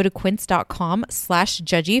Quince. Go to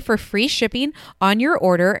quince.com/judgy for free shipping on your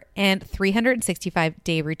order and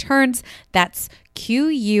 365-day returns. That's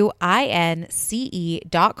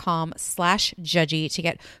QUINCE.com/judgy to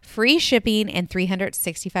get free shipping and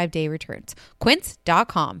 365-day returns.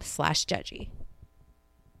 Quince.com/judgy.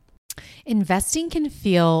 Investing can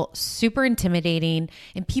feel super intimidating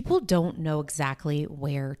and people don't know exactly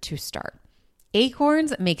where to start.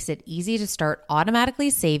 Acorns makes it easy to start automatically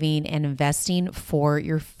saving and investing for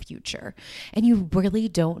your future. And you really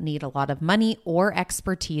don't need a lot of money or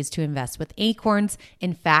expertise to invest with Acorns.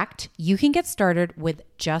 In fact, you can get started with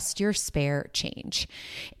just your spare change.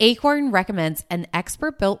 Acorn recommends an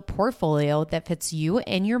expert-built portfolio that fits you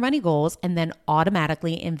and your money goals and then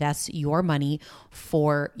automatically invests your money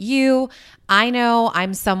for you. I know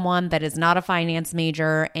I'm someone that is not a finance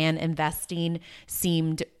major and investing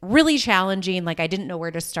seemed really challenging. Like I didn't know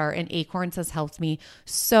where to start, and Acorns has helped me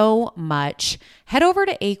so much. Head over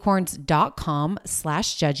to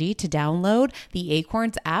acorns.com/judgy to download the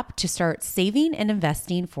Acorns app to start saving and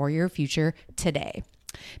investing for your future today.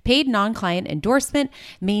 Paid non-client endorsement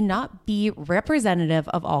may not be representative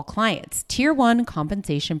of all clients. Tier 1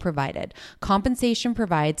 compensation provided. Compensation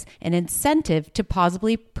provides an incentive to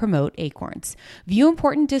positively promote Acorns. View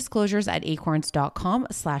important disclosures at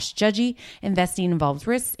acorns.com/judgy. Investing involves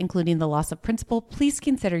risks, including the loss of principal. Please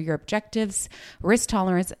consider your objectives, risk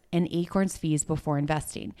tolerance, and Acorns fees before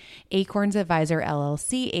investing. Acorns Advisor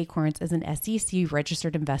LLC. Acorns is an SEC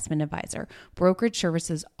registered investment advisor. Brokerage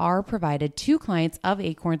services are provided to clients of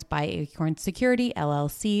Acorns by Acorns Security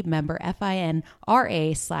LLC, member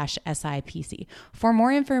FINRA/SIPC. For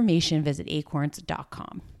more information, visit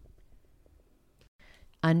acorns.com.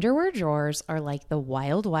 Underwear drawers are like the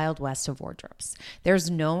wild, wild west of wardrobes. There's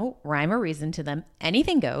no rhyme or reason to them.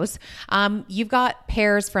 Anything goes. You've got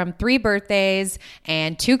pairs from 3 birthdays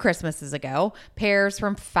and 2 Christmases ago, pairs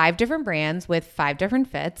from 5 different brands with 5 different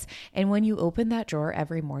fits. And when you open that drawer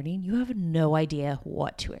every morning, you have no idea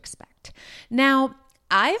what to expect. Now,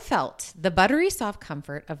 I felt the buttery soft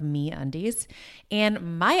comfort of MeUndies,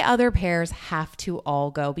 and my other pairs have to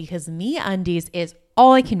all go because MeUndies is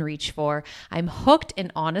all I can reach for. I'm hooked,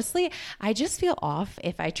 and honestly, I just feel off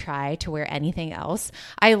if I try to wear anything else.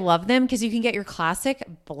 I love them because you can get your classic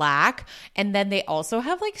black, and then they also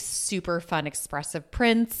have like super fun expressive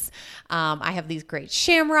prints. I have these great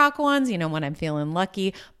shamrock ones, you know, when I'm feeling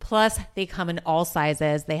lucky. Plus, they come in all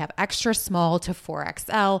sizes. They have extra small to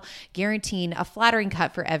 4XL, guaranteeing a flattering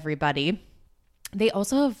cut for everybody. They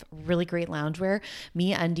also have really great loungewear.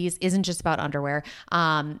 MeUndies isn't just about underwear.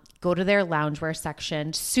 Go to their loungewear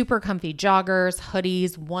section. Super comfy joggers,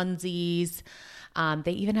 hoodies, onesies.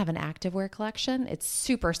 They even have an activewear collection. It's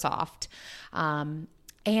super soft.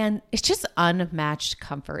 And it's just unmatched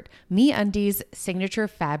comfort. MeUndies' signature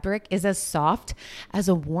fabric is as soft as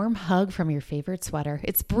a warm hug from your favorite sweater.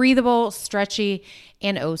 It's breathable, stretchy,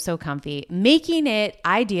 and oh so comfy, making it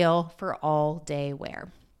ideal for all day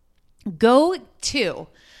wear. Go to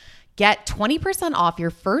get 20% off your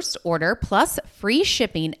first order plus free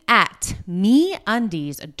shipping at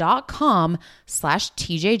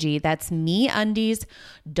MeUndies.com/TJG. That's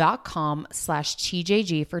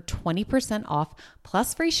MeUndies.com/TJG for 20% off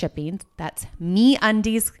plus free shipping. That's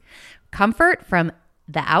MeUndies, comfort from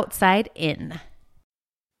the outside in.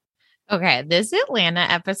 Okay, this Atlanta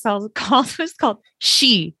episode was called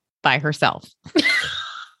She by Herself.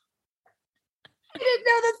 I didn't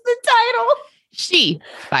know that's the title. She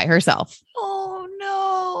by Herself. Oh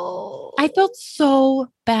no. I felt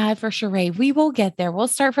so bad for Sheree. We will get there. We'll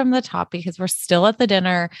start from the top because we're still at the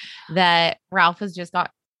dinner that Ralph has just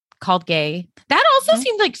got called gay. That also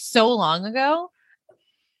seemed like so long ago.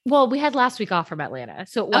 Well, we had last week off from Atlanta,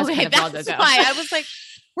 so it was kind of long that's ago. why I was like,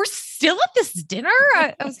 we're still at this dinner?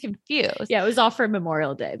 I was confused. Yeah, it was off for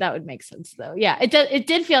Memorial Day. That would make sense though. Yeah, it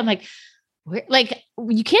did feel like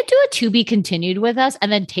you can't do a to be continued with us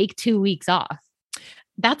and then take 2 weeks off.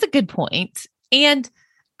 That's a good point. And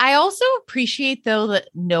I also appreciate though that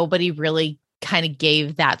nobody really kind of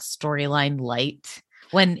gave that storyline light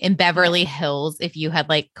when in Beverly Hills, if you had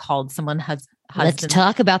like called someone husband. Let's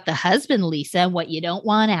talk about the husband, Lisa, and what you don't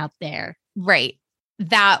want out there. Right.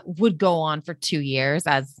 That would go on for 2 years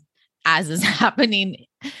as is happening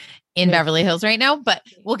in Beverly Hills right now, but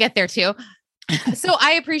we'll get there too. So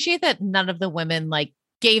I appreciate that none of the women like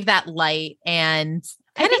gave that light. And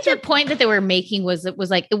I think the point that they were making was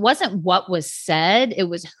like, it wasn't what was said. It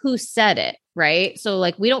was who said it. Right. So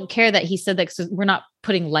like, we don't care that he said that, so we're not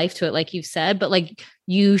putting life to it, like you said, but like,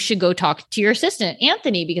 you should go talk to your assistant,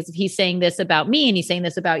 Anthony, because if he's saying this about me and he's saying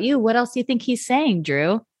this about you, what else do you think he's saying,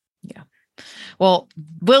 Drew? Yeah. Well,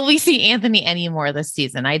 will we see Anthony anymore this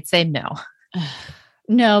season? I'd say no.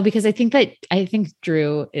 No, because I think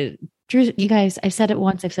Drew, you guys, I've said it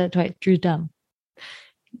once, I've said it twice. Drew's dumb.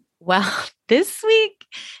 Well, this week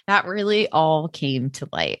that really all came to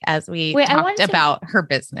light as we talked about her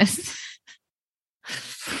business.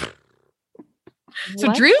 So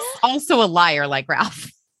What? Drew's also a liar like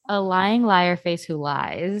Ralph. A lying liar face who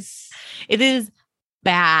lies. It is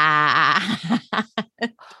bad.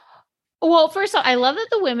 Well, first of all, I love that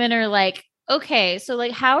the women are like, okay, so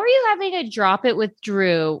like, how are you having a drop it with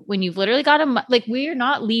Drew when you've literally got we are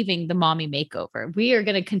not leaving the mommy makeover. We are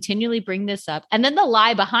going to continually bring this up. And then the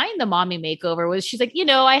lie behind the mommy makeover was she's like,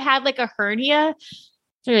 I had like a hernia.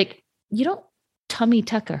 They're like, you don't tummy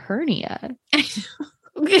tuck a hernia.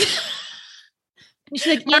 She's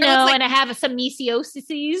like, and I have some mesioses.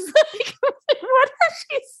 Like, what is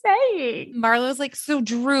she saying? Marlo's like, so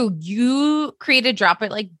Drew, you created Drop It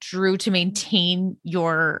like Drew to maintain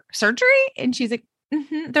your surgery? And she's like,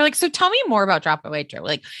 mm-hmm. They're like, so tell me more about Drop It like Drew.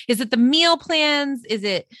 Like, is it the meal plans? Is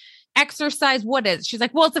it exercise? What is it? She's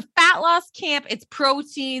like, well, it's a fat loss camp. It's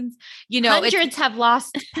proteins. Hundreds have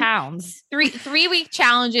lost pounds. 3-week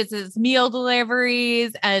challenges. It's meal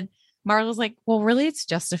deliveries. And Marlo's like, well, really, it's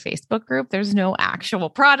just a Facebook group. There's no actual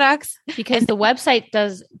products because the website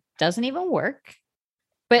doesn't even work.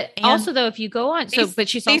 But also, though, if you go on,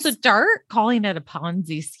 she's also start calling it a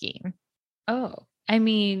Ponzi scheme. Oh, I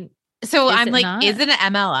mean, so I'm like, is it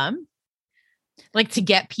an MLM? Like to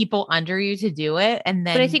get people under you to do it, and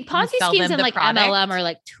then. But I think Ponzi schemes and like MLM are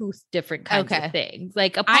like two different kinds of things.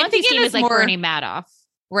 Like a Ponzi scheme is like Bernie Madoff,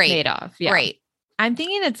 right? Madoff, yeah. Right. I'm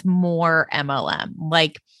thinking it's more MLM,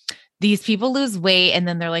 like. These people lose weight and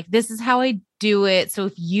then they're like, this is how I do it. So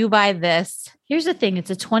if you buy this. Here's the thing. It's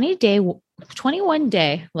a 21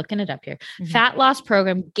 day, looking it up here, fat loss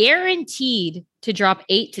program guaranteed to drop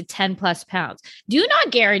 8 to 10 plus pounds. Do not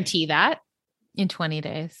guarantee that. In 20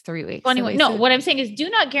 days, 3 weeks. 21. No, what I'm saying is do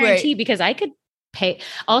not guarantee because I could pay.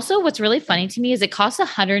 Also, what's really funny to me is it costs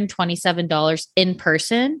 $127 in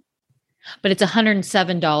person, but it's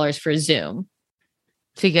 $107 for Zoom.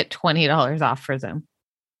 So you get $20 off for Zoom.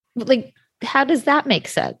 Like, how does that make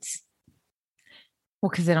sense? Well,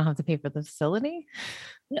 because they don't have to pay for the facility.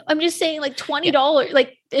 No, I'm just saying like $20.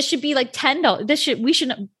 Like this should be like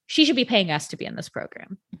 $10. She should be paying us to be in this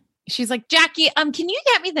program. She's like, Jackie, can you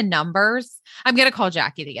get me the numbers? I'm going to call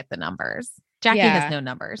Jackie to get the numbers. Jackie has no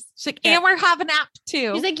numbers. She's like, and we have an app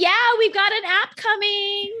too. He's like, yeah, we've got an app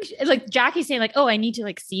coming. It's like Jackie's saying like, oh, I need to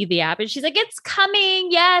like see the app. And she's like, it's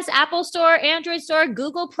coming. Yes. Apple Store, Android Store,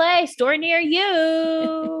 Google Play, store near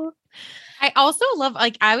you. I also love,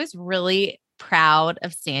 like, I was really proud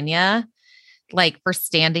of Sanya, like for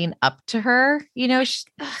standing up to her, you know,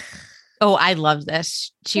 oh, I love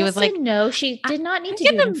this. She was like, no, she did not need to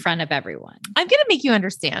do it in front of everyone. I'm going to make you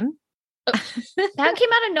understand. That came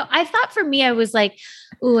out of no. I thought for me, I was like,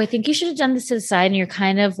 oh, I think you should have done this to the side. And you're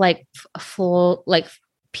kind of like full, like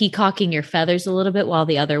peacocking your feathers a little bit while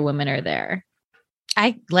the other women are there.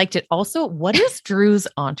 I liked it. Also, what is Drew's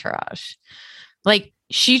entourage? Like,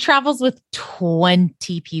 she travels with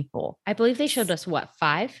 20 people. I believe they showed us what,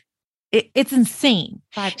 5? It's insane.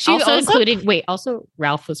 5. She Also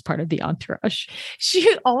Ralph was part of the entourage.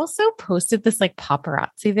 She also posted this like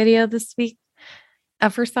paparazzi video this week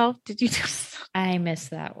of herself. Did you just? I missed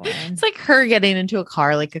that one. It's like her getting into a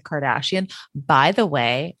car like a Kardashian. By the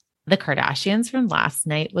way, the Kardashians from last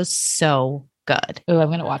night was so good. Oh, I'm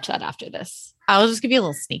going to watch that after this. I'll just give you a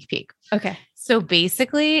little sneak peek. Okay. So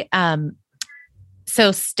basically,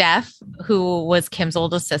 so Steph, who was Kim's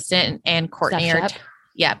old assistant, and Courtney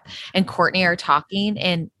and Courtney are talking,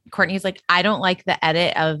 and Courtney's like, I don't like the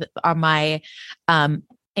edit of my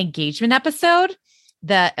engagement episode.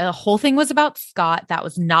 The whole thing was about Scott. That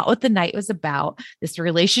was not what the night was about. This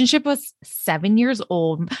relationship was 7 years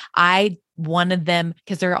old. I wanted them,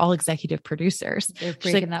 because they're all executive producers. They're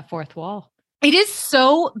breaking that fourth wall. It is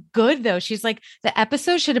so good though. She's like, the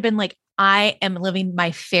episode should have been like, I am living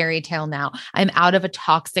my fairy tale now. I'm out of a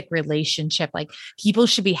toxic relationship. Like, people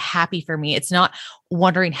should be happy for me. It's not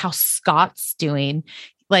wondering how Scott's doing.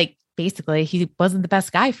 Like, basically, he wasn't the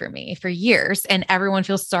best guy for me for years, and everyone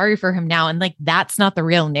feels sorry for him now. And like, that's not the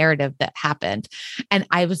real narrative that happened. And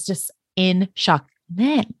I was just in shock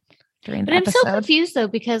then during the episode. I'm so confused though,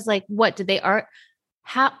 because like, what did they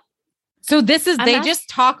how? So this is, they just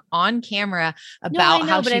talk on camera about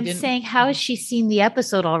how but I'm saying, how has she seen the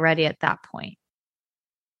episode already at that point?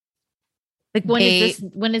 Like,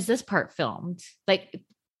 when is this part filmed? Like,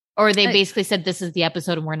 or they basically said, this is the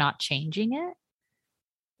episode and we're not changing it?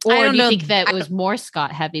 Or do you think that it was more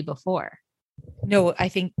Scott heavy before? No, I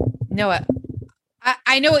think, no,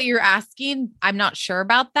 I know what you're asking. I'm not sure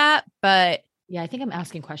about that, but. Yeah, I think I'm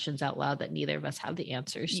asking questions out loud that neither of us have the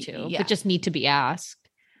answers to, yeah, but just need to be asked.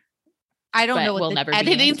 I don't know what the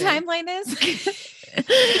editing timeline is.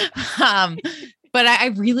 But I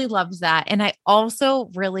really loved that. And I also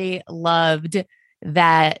really loved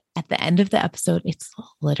that at the end of the episode, it's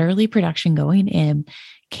literally production going in.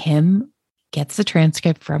 Kim gets the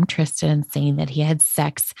transcript from Tristan saying that he had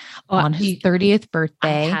sex on his 30th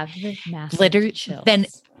birthday. I have the massive chills. Then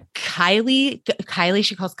Kylie,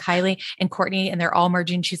 she calls Kylie and Courtney, and they're all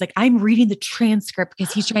merging. She's like, I'm reading the transcript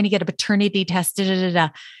because he's trying to get a paternity test.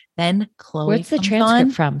 Then Chloe, where's the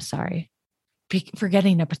transcript from? Sorry, for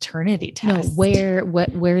getting a paternity test. No,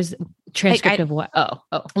 where's transcript of what? Oh,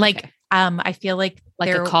 like, okay. I feel like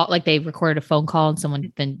a call, like they recorded a phone call and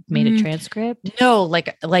someone then made a transcript. No,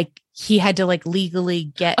 like he had to like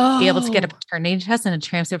legally be able to get a paternity test and a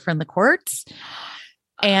transcript from the courts.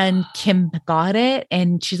 And Kim got it,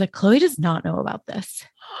 and she's like, Chloe does not know about this.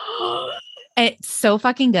 It's so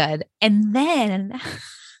fucking good. And then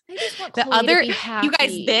the other, you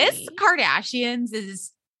guys, this Kardashians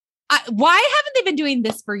is, why haven't they been doing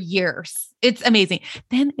this for years? It's amazing.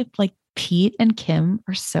 Then it's like Pete and Kim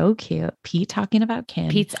are so cute. Pete talking about Kim.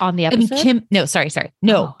 Pete's on the episode. Kim, no, sorry.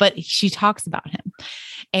 No, but she talks about him,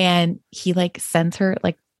 and he like sends her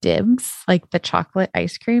like dibs, like the chocolate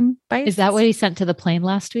ice cream bites. Is that what he sent to the plane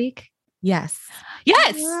last week? Yes.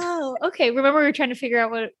 Wow. Okay. Remember, we were trying to figure out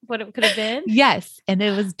what it could have been. Yes. And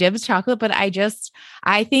it was Dibs chocolate, but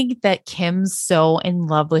I think that Kim's so in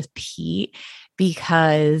love with Pete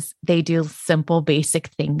because they do simple, basic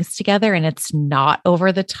things together, and it's not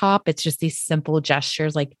over the top. It's just these simple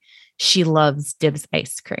gestures. Like, she loves Dibs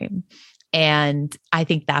ice cream. And I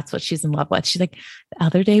think that's what she's in love with. She's like, the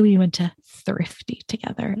other day we went to Thrifty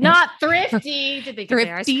together. Not Thrifty. Did they get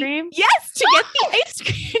the ice cream? Yes, to get the ice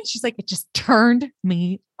cream. She's like, it just turned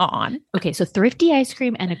me on. Okay, so Thrifty ice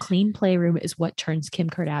cream and a clean playroom is what turns Kim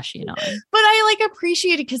Kardashian on. But I like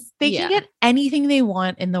appreciate it because they can get anything they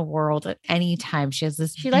want in the world at any time. She has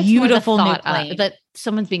this beautiful new plane. That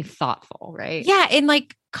someone's being thoughtful, right? Yeah, and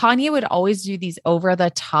like Kanye would always do these over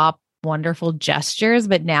the top wonderful gestures,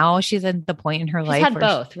 but now she's at the point in her life had where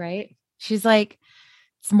both, right? She's like,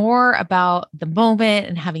 It's more about the moment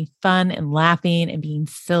and having fun and laughing and being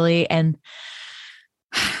silly. And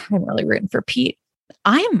I'm really rooting for Pete.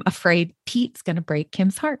 I'm afraid Pete's going to break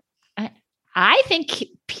Kim's heart. I think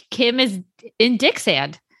Kim is in Dick's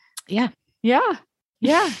hand. Yeah. Yeah.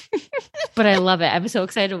 Yeah. But I love it. I'm so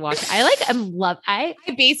excited to watch it. I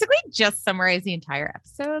basically just summarized the entire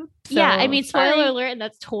episode. So yeah. I mean, spoiler sorry. alert, and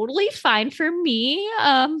that's totally fine for me.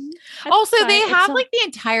 Also, they have like the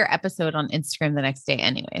entire episode on Instagram the next day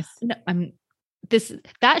anyways. No,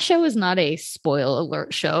 that show is not a spoil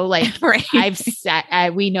alert show. Like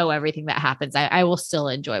Right. we know everything that happens. I will still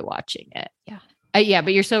enjoy watching it. Yeah. Yeah,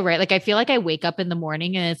 but you're so right. Like, I feel like I wake up in the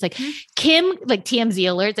morning and it's like Kim, like TMZ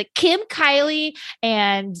alerts, like Kim, Kylie,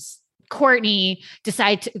 and Courtney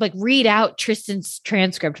decide to like read out Tristan's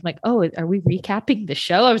transcript. I'm like, oh, are we recapping the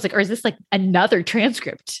show? I was like, or is this like another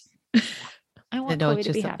transcript? I want Chloe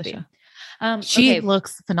to be happy. She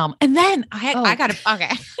looks phenomenal. And then I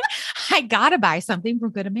gotta buy something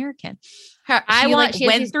from Good American. She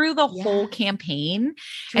went through the whole campaign.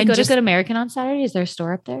 And go to Good American on Saturday. Is there a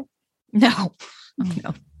store up there? No,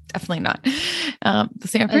 no, definitely not. The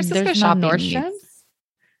San Francisco shopping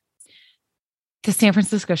the San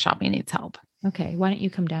Francisco shopping needs help. Okay, why don't you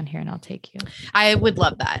come down here and I'll take you? I would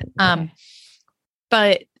love that. Okay.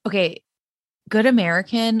 But okay, Good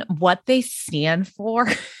American, what they stand for.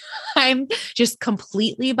 I'm just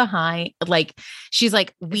completely behind. Like, she's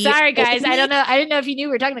like, sorry guys, I didn't know if you knew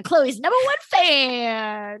we were talking to Chloe's number one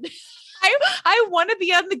fan. I want to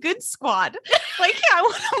be on the good squad. Like, I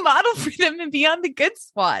want to model for them and be on the good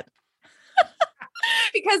squad.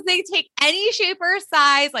 Because they take any shape or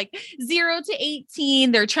size, like 0 to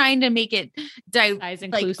 18. They're trying to make it size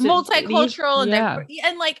inclusive, multicultural.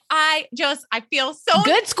 And like, I feel so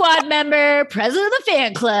good squad member, president of the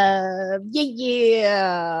fan club.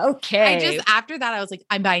 Yeah. Okay. After that, I was like,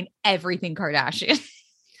 I'm buying everything Kardashian.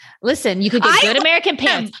 Listen, you could get Good American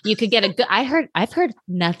pants. You could get I've heard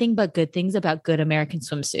nothing but good things about Good American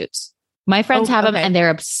swimsuits. My friends have them and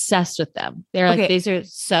they're obsessed with them. They're like, these are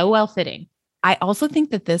so well fitting. I also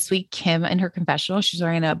think that this week, Kim in her confessional, she's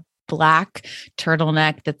wearing a black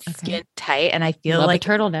turtleneck that's skin tight. And I feel like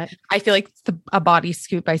turtleneck. I feel like it's a body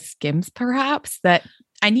scoop by Skims, perhaps, that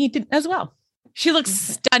I need to as well. She looks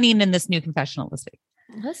stunning in this new confessional this week.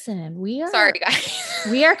 Listen, we are sorry, guys.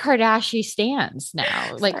 We are Kardashian stans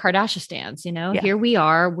now, like Kardashian stans, you know, Here we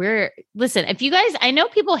are. Listen, if you guys, I know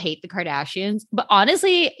people hate the Kardashians, but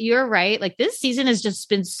honestly, you're right. Like, this season has just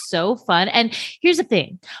been so fun. And here's the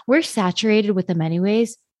thing. We're saturated with them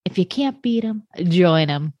anyways. If you can't beat them, join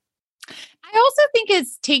them. I also think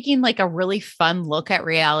it's taking like a really fun look at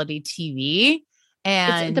reality TV,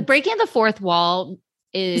 and the breaking of the fourth wall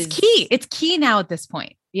is key. It's key now at this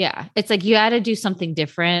point. Yeah. It's like, you got to do something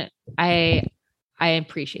different. I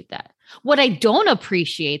appreciate that. What I don't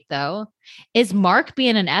appreciate though, is Mark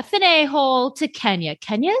being an effing hole to Kenya.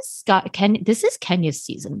 This is Kenya's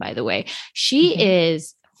season, by the way. She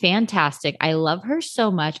is fantastic. I love her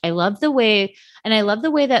so much. I love the way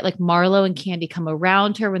that like Marlo and Candy come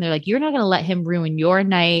around her when they're like, you're not going to let him ruin your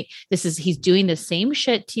night. He's doing the same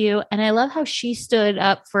shit to you. And I love how she stood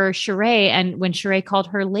up for Sheree. And when Sheree called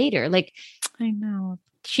her later, like, I know.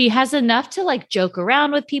 She has enough to like joke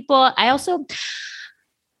around with people. I want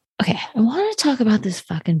to talk about this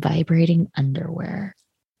fucking vibrating underwear.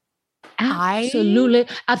 Absolutely.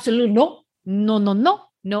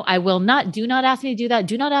 No, I will not. Do not ask me to do that.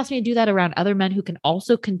 Do not ask me to do that around other men who can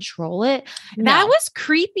also control it. No. That was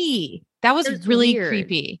creepy. That was really weird.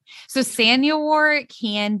 Creepy. So Sanya wore it,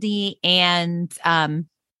 Candy, and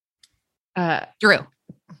Drew.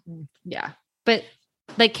 Yeah. But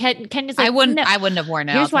like Kenya's I like, wouldn't have worn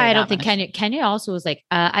it. Here's why I don't think Kenya also was like,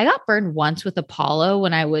 I got burned once with Apollo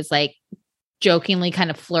when I was like jokingly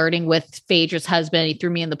kind of flirting with Phaedra's husband. He threw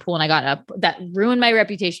me in the pool and I got up. That ruined my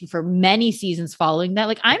reputation for many seasons following that.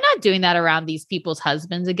 Like, I'm not doing that around these people's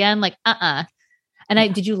husbands again. Like, And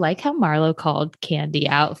did you like how Marlo called Candy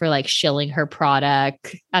out for like shilling her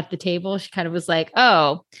product at the table? She kind of was like,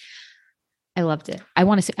 oh, I loved it. I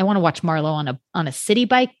want to watch Marlo on a city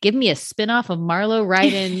bike. Give me a spinoff of Marlo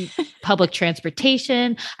riding public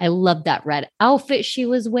transportation. I love that red outfit she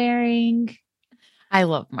was wearing. I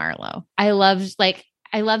love Marlo. I love them.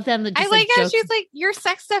 I like how she's like, your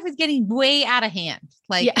sex stuff is getting way out of hand.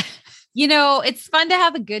 Like, you know, it's fun to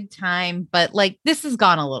have a good time, but like, this has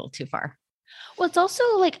gone a little too far. Well, it's also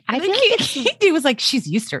like, I feel like he was like, she's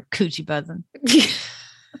used to her coochie buzzing.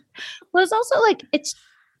 Well, it's also like, it's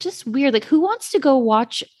just weird. Like, who wants to go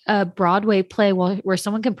watch a Broadway play where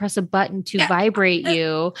someone can press a button to vibrate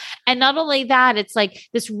you? And not only that, it's like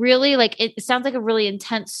this really, like, it sounds like a really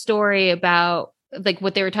intense story about like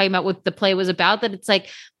what they were talking about, what the play was about, that it's like,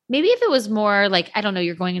 maybe if it was more like, I don't know,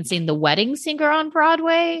 you're going and seeing The Wedding Singer on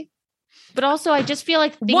Broadway, but also I just feel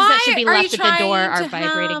like things that should be left at the door are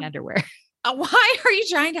vibrating underwear. Why are you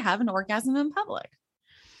trying to have an orgasm in public?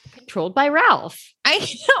 Controlled by Ralph. I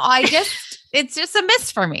know. It's just a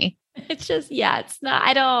miss for me. It's just, it's not,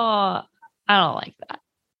 I don't like that.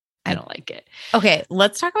 I don't like it. Okay,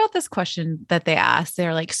 let's talk about this question that they asked.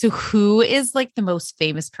 They're like, so who is like the most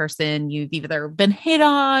famous person you've either been hit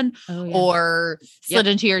on or slid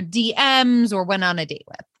into your DMs or went on a date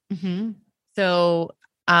with? Mm-hmm. So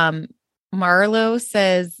Marlo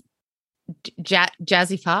says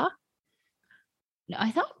Jazzy Fa. No,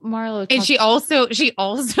 I thought Marlo. And she also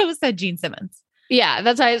said Gene Simmons. Yeah,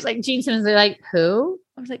 that's why I was like, Gene Simmons. They're like, who?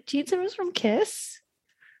 I was like, Gene Simmons from Kiss.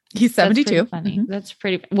 He's 72. That's funny. Mm-hmm. That's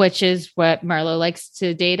pretty, which is what Marlo likes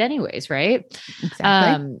to date anyways, right?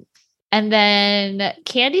 Exactly. And then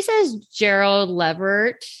Candy says Gerald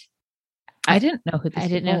Levert. I didn't know who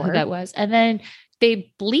that was. And then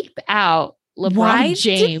they bleep out LeBron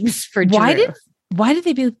James for Drew. Why did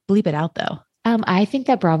they bleep it out though? I think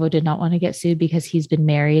that Bravo did not want to get sued because he's been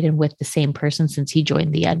married and with the same person since he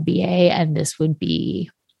joined the NBA. And this would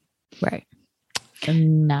be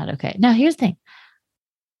not okay. Now, here's the thing.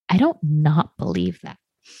 I don't not believe that.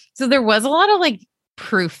 So there was a lot of like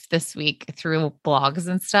proof this week through blogs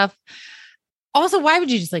and stuff. Also, why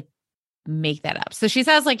would you just like make that up? So she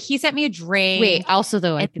says like, he sent me a drink. Wait, also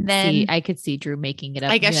though, I could see Drew making it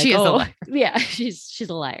up. I guess she is a liar. Yeah, she's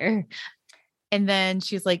a liar. And then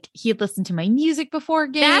she's like, he had listened to my music before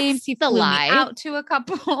games. He flew me out to a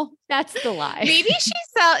couple. That's the lie. Maybe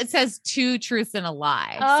it says 2 truths and a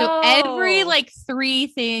lie. So every like 3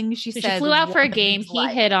 things she said. She flew out for a game. He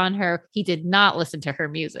hit on her. He did not listen to her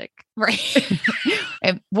music. Right.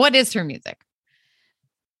 And what is her music?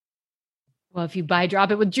 Well, if you buy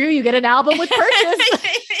Drop It with Drew, you get an album with purchase.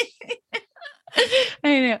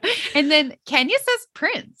 I know. And then Kenya says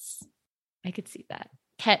Prince. I could see that.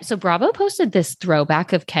 So Bravo posted this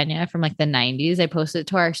throwback of Kenya from like the 90s. I posted it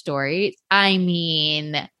to our story. I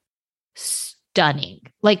mean, stunning.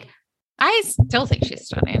 Like, I still think she's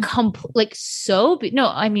stunning. No,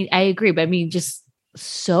 I mean, I agree, but I mean, just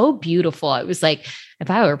so beautiful. I was like,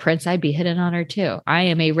 if I were Prince, I'd be hitting on her too. I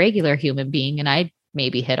am a regular human being and I'd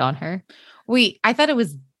maybe hit on her. Wait, I thought it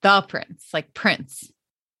was the Prince, like Prince.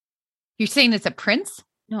 You're saying it's a Prince?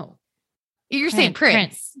 No. You're saying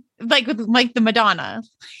Prince. Like with like the Madonna.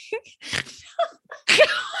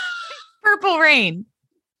 Purple Rain.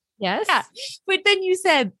 Yes. Yeah. But then you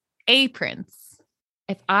said a Prince.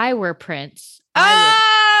 If I were Prince. Then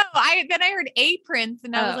I heard a Prince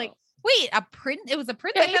and I was like, wait, a Prince? It was a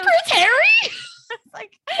Prince? Prince Harry?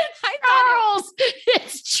 Like, Charles.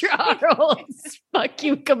 It's Charles. Fuck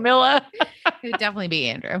you, Camilla. It would definitely be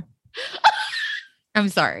Andrew. I'm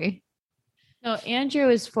sorry. No, Andrew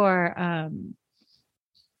is for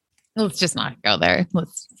let's just not go there.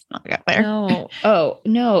 Let's just not go there. No. Oh,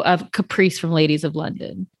 no, of Caprice from Ladies of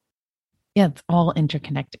London. Yeah, it's all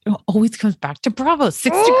interconnected. It always comes back to Bravo. 6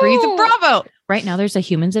 degrees of Bravo. Right now there's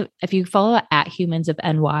if you follow at Humans of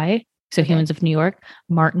NY, so Humans of New York,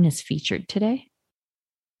 Martin is featured today.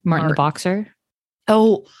 Martin the boxer.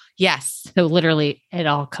 Oh, yes. So literally it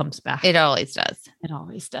all comes back. It always does. It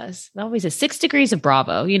always does. It always is. 6 degrees of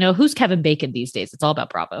Bravo. You know, who's Kevin Bacon these days? It's all about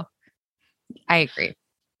Bravo. I agree.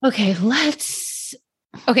 Okay, let's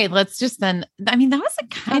just then. I mean, that was a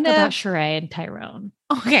kind of about Sheree and Tyrone.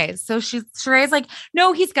 Okay, so Sheree's like,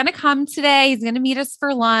 no, he's gonna come today. He's gonna meet us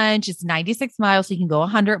for lunch. It's 96 miles, so he can go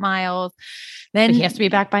 100 miles. Then but he has to be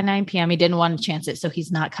back by 9 p.m. He didn't want to chance it, so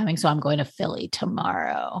he's not coming. So I'm going to Philly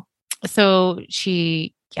tomorrow. So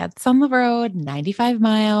she gets on the road, 95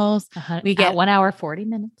 miles. We get 1 hour, 40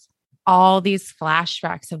 minutes. All these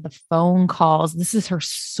flashbacks of the phone calls. This is her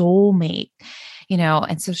soulmate, you know?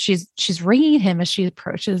 And so she's ringing him as she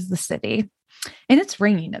approaches the city, and it's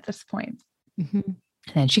ringing at this point. Mm-hmm.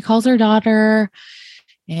 And then she calls her daughter,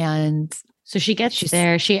 and so she gets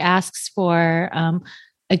there. She asks for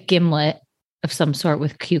a gimlet of some sort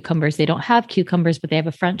with cucumbers. They don't have cucumbers, but they have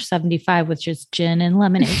a French 75 with just gin and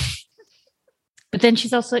lemonade. But then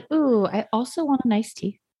she's also like, ooh, I also want an iced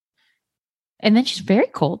tea. And then she's very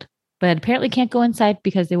cold, but apparently can't go inside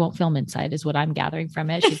because they won't film inside is what I'm gathering from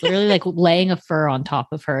it. She's literally like laying a fur on top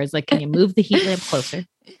of her. Is like, can you move the heat lamp closer?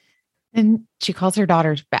 And she calls her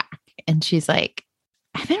daughters back and she's like,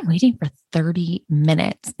 I've been waiting for 30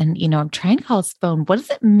 minutes and, you know, I'm trying to call his phone. What does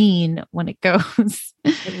it mean when it goes?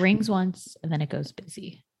 It rings once and then it goes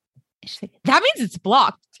busy. She's like, that means it's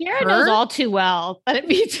blocked. Tiara knows all too well that it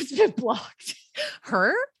means it's been blocked.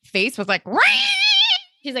 Her face was like, Ring!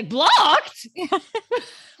 She's like, blocked?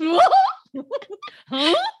 And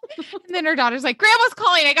then her daughter's like, Grandma's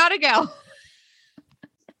calling. I gotta go.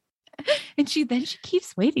 And she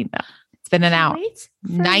keeps waiting though. It's been an hour.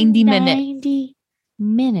 90 minutes. 90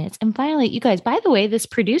 minutes. And finally, you guys, by the way, this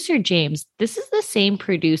producer, James, this is the same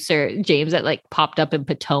producer, James, that like popped up in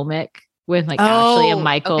Potomac when like Ashley and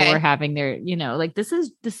Michael were having their, like this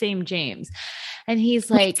is the same James. And he's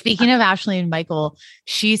like, speaking of Ashley and Michael,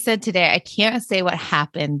 she said today, I can't say what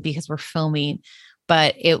happened because we're filming,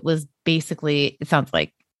 but it was basically, it sounds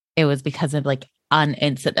like it was because of like an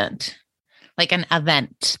incident, like an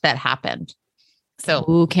event that happened. So,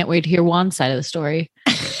 ooh, can't wait to hear Juan's side of the story.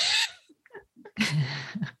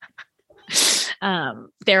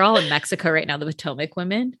 They're all in Mexico right now, the Potomac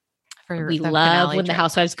women. We love when the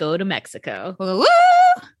housewives go to Mexico. Woo!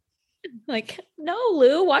 Like, no,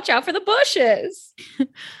 Lou, watch out for the bushes.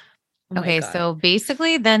 Okay, so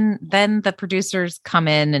basically then the producers come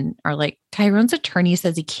in and are like, Tyrone's attorney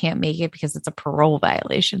says he can't make it because it's a parole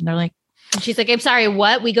violation. They're like, and she's like, I'm sorry,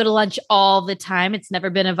 what? We go to lunch all the time. It's never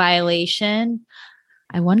been a violation.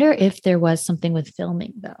 I wonder if there was something with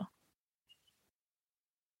filming though.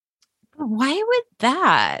 Why would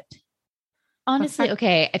that? Honestly,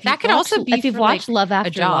 okay. If that could also be if you've watched like Love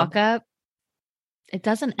After Lockup, it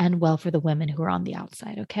doesn't end well for the women who are on the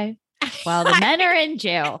outside, okay? While the men are in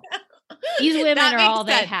jail. These women are all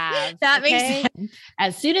they have. That makes sense.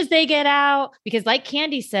 As soon as they get out, because like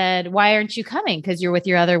Candy said, why aren't you coming? Because you're with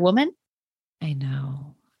your other woman? I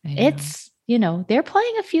know. It's, they're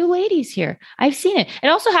playing a few ladies here. I've seen it. It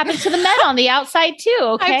also happens to the men on the outside too,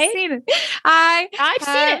 okay? I've seen it. I've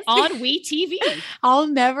seen it on WeTV. I'll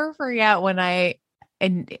never forget when I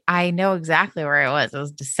know exactly where it was. It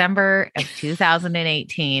was December of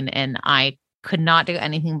 2018 and I could not do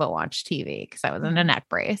anything but watch TV because I was in a neck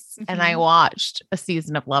brace and I watched a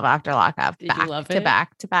season of Love After Lockup back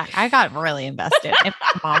to back. I got really invested. And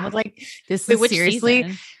my mom was like, this is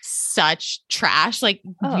seriously such trash. Like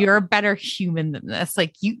you're a better human than this.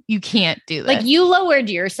 Like you can't do this. Like you lowered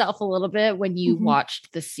yourself a little bit when you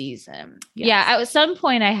watched the season. Yes. Yeah. At some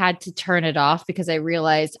point I had to turn it off because I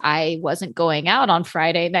realized I wasn't going out on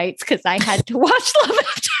Friday nights because I had to watch Love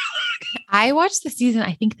After. I watched the season.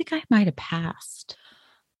 I think the guy might have passed.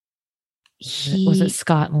 Was it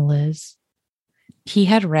Scott and Liz? He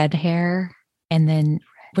had red hair. And then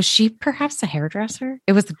was she perhaps a hairdresser?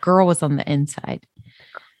 It was the girl was on the inside.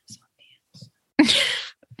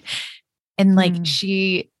 And like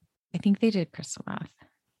I think they did crystal meth.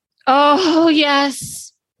 Oh,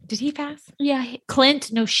 yes. Did he pass? Yeah.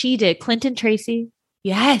 Clint. No, she did. Clinton Tracy.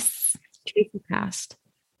 Yes. Tracy passed.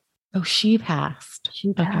 Oh, she passed.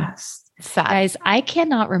 She passed. Sad. Guys, I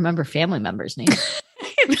cannot remember family members' names.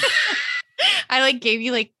 I like gave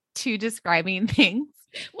you like two describing things.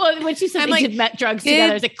 Well, when she said they did meth drugs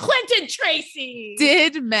together, I was like, Clinton Tracy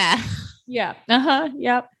did meth. Yeah.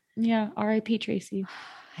 Yep. Yeah. R.I.P. Tracy.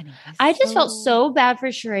 I just felt so bad for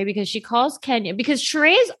Sheree because she calls Kenya because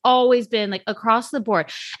Sheree's always been like across the board.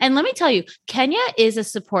 And let me tell you, Kenya is a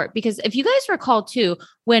support because if you guys recall too,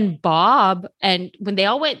 when Bob and when they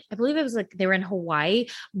all went, I believe it was like they were in Hawaii,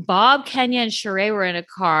 Bob, Kenya and Sheree were in a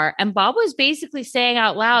car and Bob was basically saying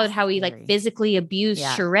out loud how he like physically abused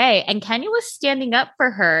Sheree and Kenya was standing up for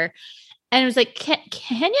her. And it was like,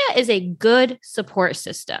 Kenya is a good support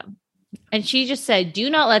system. And she just said, do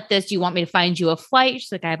not let this. Do you want me to find you a flight?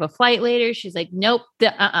 She's like, I have a flight later. She's like, nope.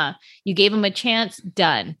 You gave him a chance.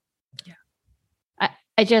 Done. Yeah.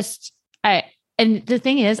 And the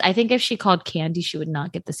thing is, I think if she called Candy, she would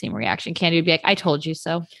not get the same reaction. Candy would be like, I told you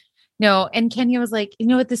so. No. And Kenya was like, you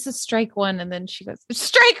know what? This is strike one. And then she goes,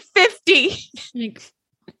 strike 50.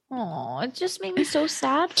 Oh, it just made me so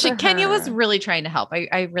sad. Kenya was really trying to help.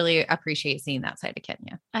 I really appreciate seeing that side of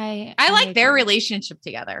Kenya. I like their relationship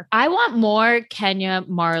together. I want more Kenya,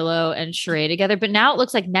 Marlo, and Sheree together. But now it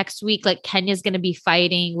looks like next week, like Kenya's going to be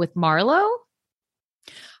fighting with Marlo.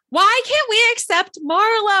 Why can't we accept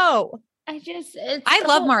Marlo? I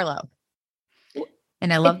love Marlo.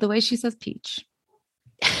 And I love the way she says peach.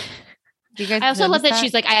 I also love that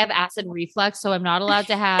she's like, I have acid reflux, so I'm not allowed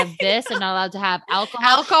to have this. I'm not allowed to have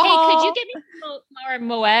alcohol. Hey, could you get me some more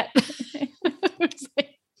Moet?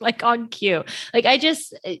 Like on cue. Like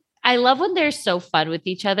I love when they're so fun with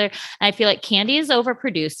each other. And I feel like Candy is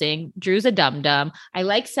overproducing. Drew's a dum-dum. I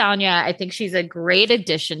like Sonia. I think she's a great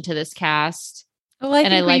addition to this cast. Well,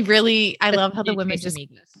 I love how the women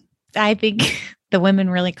I think the women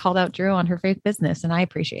really called out Drew on her fake business. And I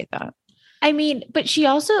appreciate that. I mean, but she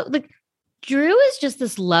also like, Drew is just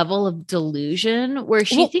this level of delusion where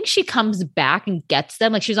she thinks she comes back and gets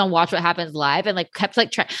them. Like she was on Watch What Happens Live and like kept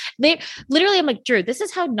like trying. They literally, I'm like, Drew, this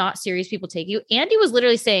is how not serious people take you. Andy was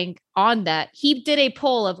literally saying on that he did a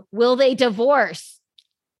poll of will they divorce,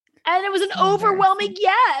 and it was an overwhelming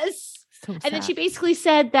yes. So and then she basically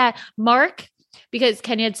said that Mark, because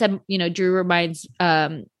Kenya had said, Drew reminds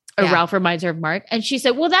Ralph reminds her of Mark. And she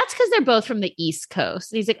said, well, that's because they're both from the East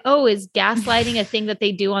Coast. And he's like, oh, is gaslighting a thing that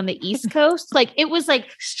they do on the East Coast? Like it was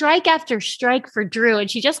like strike after strike for Drew.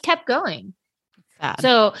 And she just kept going. Sad.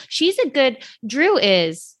 So Drew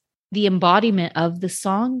is the embodiment of the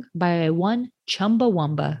song by one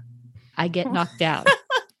Chumbawamba. I get knocked down,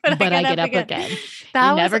 but I get up again.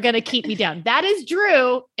 You're never going to keep me down. That is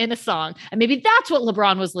Drew in a song. And maybe that's what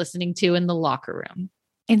LeBron was listening to in the locker room.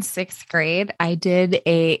 In sixth grade, I did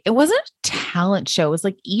it wasn't a talent show. It was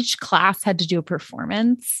like each class had to do a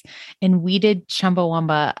performance, and we did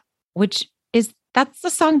Chumbawamba, that's the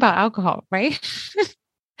song about alcohol, right?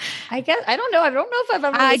 I guess, I don't know. I don't know if I've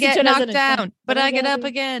ever I get knocked down, but I get up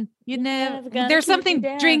again. You know, there's something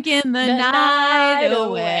drinking the night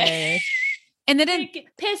away. And then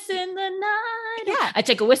piss in the night. Yeah. I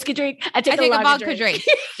take a whiskey drink. I take a vodka drink.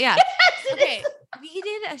 Yeah. Yes, okay. We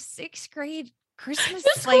did a sixth grade Christmas.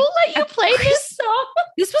 The school let you play this song.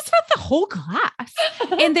 This was about the whole class.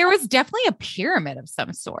 And there was definitely a pyramid of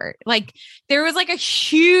some sort. Like there was like a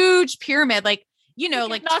huge pyramid, like,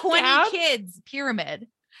 like 20 kids pyramid.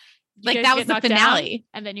 Like that was the finale.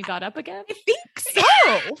 And then you got up again? I think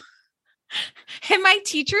so. And my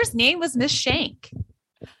teacher's name was Miss Shank.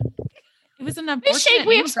 It was an unfortunate Miss Shank,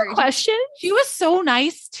 we have some questions. She was so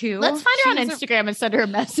nice too. Let's find her on Instagram and send her a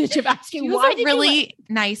message of asking why. She was a really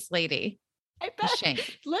nice lady. I bet.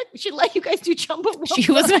 Shank. She let you guys do Chumbawamba.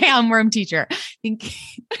 She was my homeroom teacher. I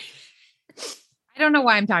don't know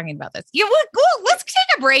why I'm talking about this. Yeah, let's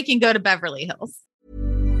take a break and go to Beverly Hills.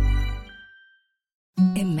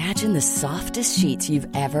 Imagine the softest sheets you've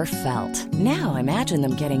ever felt. Now imagine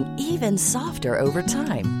them getting even softer over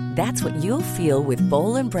time. That's what you'll feel with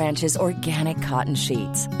Boll & Branch's organic cotton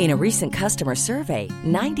sheets. In a recent customer survey,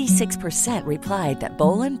 96% replied that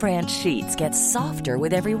Boll & Branch sheets get softer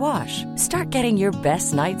with every wash. Start getting your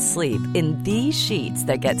best night's sleep in these sheets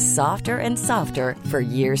that get softer and softer for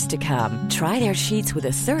years to come. Try their sheets with a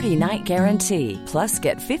 30-night guarantee. Plus,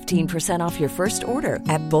 get 15% off your first order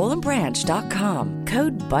at bollandbranch.com.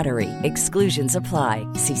 Code BUTTERY. Exclusions apply.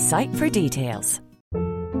 See site for details.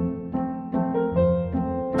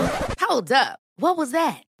 Hold up. What was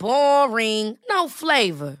that? Boring. No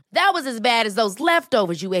flavor. That was as bad as those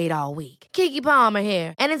leftovers you ate all week. Keke Palmer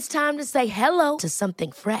here. And it's time to say hello to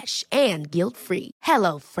something fresh and guilt-free.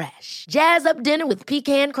 Hello Fresh. Jazz up dinner with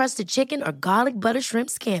pecan-crusted chicken or garlic butter shrimp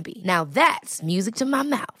scampi. Now that's music to my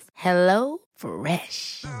mouth. Hello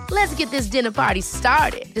Fresh. Let's get this dinner party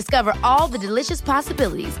started. Discover all the delicious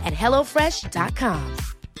possibilities at HelloFresh.com.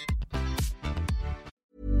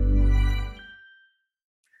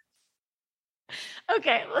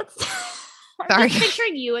 Okay, let's. Sorry. I'm just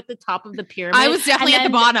picturing you at the top of the pyramid. I was definitely at the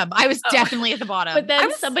bottom. I was definitely at the bottom. But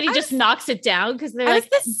then somebody just knocks it down because they're like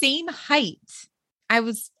the same height. I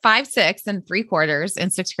was 5'6" and 3/4 in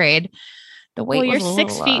sixth grade. The weight. Well, you're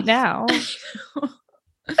 6 feet now.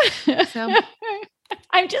 So.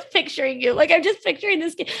 I'm just picturing you. Like I'm just picturing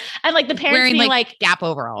this kid, and like the parents wearing being like Gap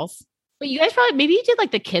overalls. But you guys maybe you did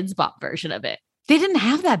like the Kids Bop version of it. They didn't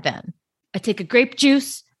have that then. I take a grape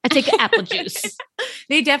juice. I take an apple juice.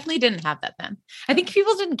 They definitely didn't have that then. I think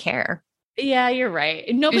people didn't care. Yeah, you're right.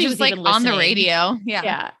 Nobody was like even listening. on the radio.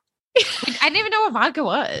 Yeah. Like, I didn't even know what vodka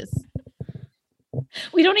was.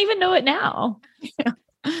 We don't even know it now. Yeah.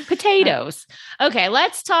 Potatoes. Okay,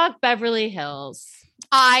 let's talk Beverly Hills.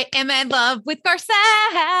 I am in love with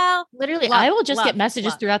Garcelle. Literally, I will just get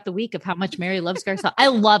messages throughout the week of how much Mary loves Garcelle. I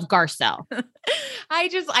love Garcelle.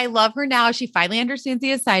 I love her now. She finally understands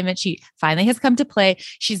the assignment. She finally has come to play.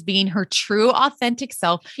 She's being her true, authentic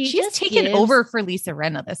self. She's taken over for Lisa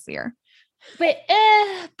Rinna this year. But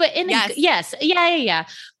yes. Yeah.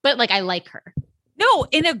 But like, I like her. No,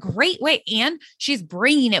 in a great way. And she's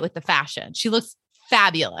bringing it with the fashion. She looks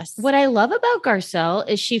fabulous. What I love about Garcelle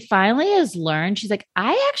is she finally has learned. She's like,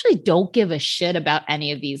 I actually don't give a shit about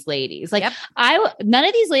any of these ladies. Like none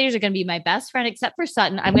of these ladies are going to be my best friend except for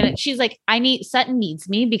Sutton. She's like, Sutton needs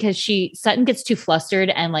me because Sutton gets too flustered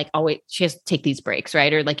and like, oh wait, she has to take these breaks.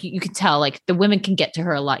 Right. Or like, you can tell like the women can get to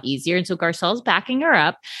her a lot easier. And so Garcelle's backing her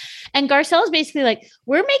up, and Garcelle is basically like,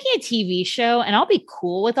 we're making a TV show and I'll be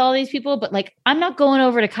cool with all these people, but like, I'm not going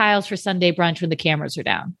over to Kyle's for Sunday brunch when the cameras are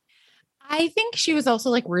down. I think she was also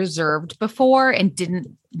like reserved before and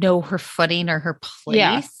didn't know her footing or her place.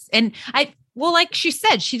 Yeah. And well, like she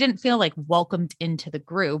said, she didn't feel like welcomed into the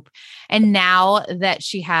group. And now that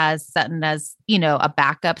she has Sutton as, a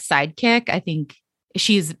backup sidekick, I think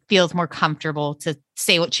feels more comfortable to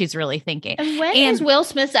say what she's really thinking. And when is Will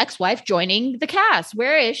Smith's ex-wife joining the cast?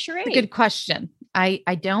 Where is Sheree? Good question. I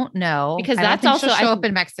don't know. Because I don't that's think also she'll show up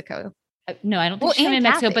in Mexico. No, I don't think she's coming in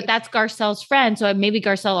Mexico, but that's Garcelle's friend. So maybe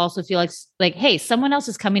Garcelle also feel like, hey, someone else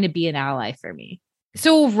is coming to be an ally for me.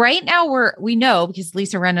 So right now we know because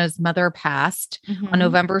Lisa Rinna's mother passed on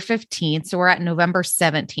November 15th. So we're at November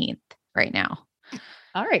 17th right now.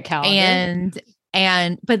 All right, calendar.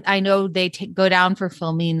 But I know they go down for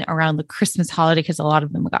filming around the Christmas holiday because a lot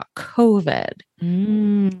of them got COVID.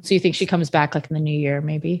 So you think she comes back like in the new year,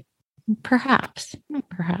 maybe? Perhaps.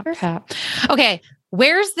 Okay.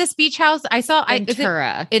 Where's this beach house? I saw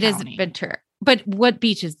Ventura. It is Ventura. But what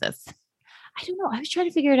beach is this? I don't know. I was trying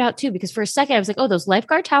to figure it out too, because for a second I was like, oh, those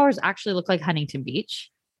lifeguard towers actually look like Huntington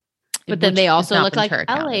Beach. But then they also look like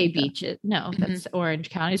LA beaches. No, that's Orange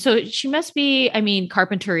County. So she must be,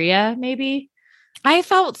 Carpinteria, maybe. I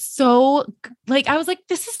felt so I was like,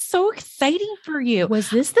 this is so exciting for you. Was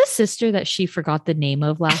this the sister that she forgot the name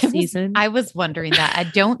of last season? I was wondering that. I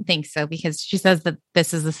don't think so, because she says that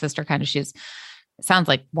this is the sister kind of, sounds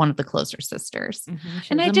like one of the closer sisters.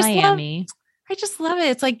 And I just love it.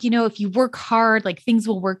 It's like, if you work hard, like things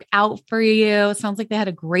will work out for you. It sounds like they had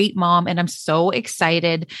a great mom. And I'm so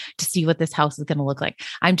excited to see what this house is going to look like.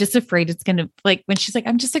 I'm just afraid it's going to, like, when she's like,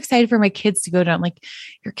 I'm just excited for my kids to go down. I'm like,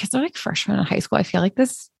 your kids are like freshmen in high school. I feel like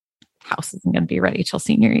this house isn't going to be ready till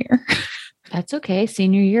senior year. That's okay.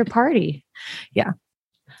 Senior year party. Yeah.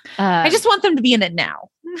 I just want them to be in it now.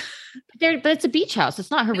 But it's a beach house.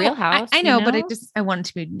 It's not her real house. I know, but I want it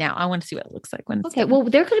to be now. I want to see what it looks like when it's okay. Well,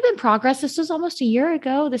 there could have been progress. This was almost a year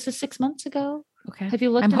ago. This is 6 months ago. Okay. Have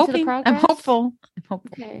you looked into the progress? I'm hopeful.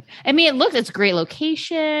 Okay. it's a great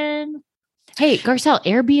location. Hey, Garcelle,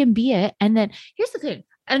 Airbnb it. And then here's the thing.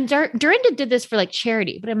 And Dorinda did this for like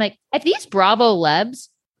charity, but I'm like, at these Bravo Lebs,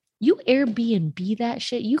 you Airbnb that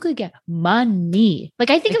shit, you could get money.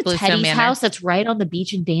 Like I think of Teddy's house that's right on the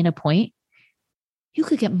beach in Dana Point. You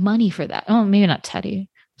could get money for that. Oh, maybe not Teddy,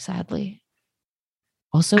 sadly.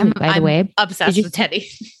 Also, by the way, obsessed with Teddy.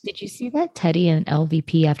 Did you see that Teddy and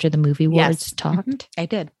LVP after the movie awards talked? I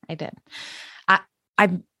did.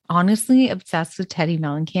 I'm honestly obsessed with Teddy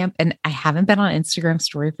Mellencamp, and I haven't been on Instagram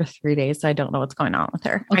story for 3 days, so I don't know what's going on with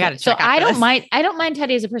her. Okay, I got to check. So I don't mind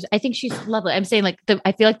Teddy as a person. I think she's lovely. I'm saying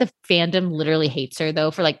I feel like the fandom literally hates her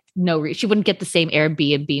though for like no reason. She wouldn't get the same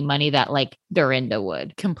Airbnb money that like Dorinda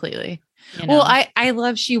would. Completely. Well, I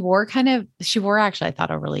love she wore actually I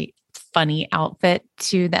thought a really funny outfit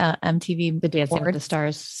to the MTV the Dancing with the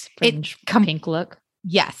Stars pink look.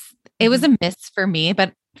 Yes, it was a miss for me,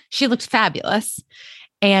 but she looked fabulous.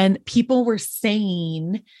 And people were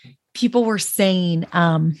saying, sorry,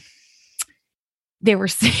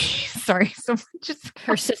 someone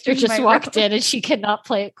her sister just walked in and she cannot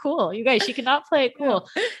play it cool. You guys, she cannot play it cool.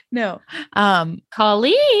 No.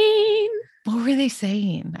 Colleen. What were they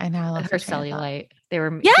saying? I know I love her cellulite. They were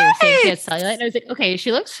saying she had cellulite. And I was like, okay,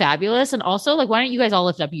 she looks fabulous. And also, like, why don't you guys all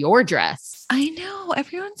lift up your dress? I know.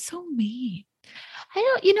 Everyone's so mean.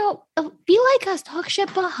 Be like us, talk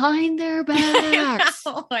shit behind their backs.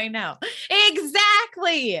 I know.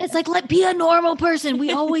 Exactly. It's like, be a normal person.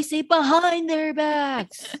 We always say behind their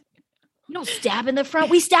backs. You don't stab in the front.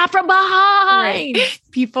 We stab from behind. Right.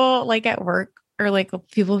 People like at work or like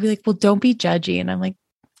people will be like, well, don't be judgy. And I'm like,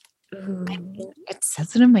 it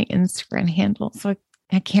says it in my Instagram handle, so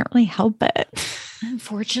I can't really help it.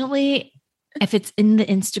 Unfortunately, if it's in the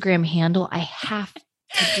Instagram handle, I have to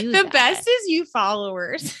do the best is you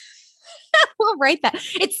followers. We'll write that.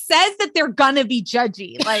 It says that they're gonna be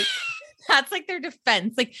judgy. Like that's like their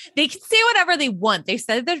defense. Like they can say whatever they want. They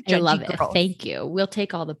said they're judgy. I love it. Girls. Thank you. We'll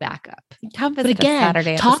take all the backup. But again,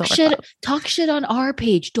 Saturday talk shit on our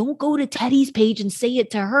page. Don't go to Teddy's page and say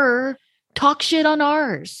it to her. Talk shit on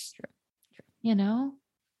ours.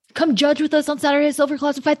 Come judge with us on Saturday at Silver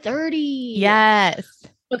Class at 5:30. Yes.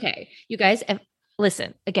 Okay, you guys,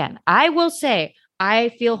 listen, again, I will say I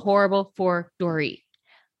feel horrible for Dorit.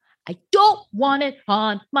 I don't want it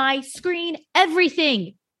on my screen.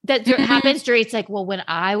 Everything that happens, Dorit's like, well, when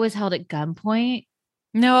I was held at gunpoint.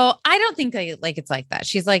 No, I don't think it's like that.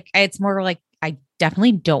 She's like, it's more like, I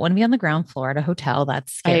definitely don't want to be on the ground floor at a hotel.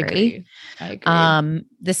 That's scary. I agree.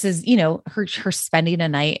 This is, her spending a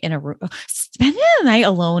night in a room, spending a night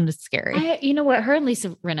alone is scary. You know what? Her and Lisa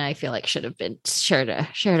Rinna, I feel like should have been shared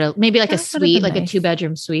a maybe like a suite, like nice. A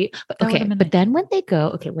 2-bedroom suite. But okay. But nice. Then when they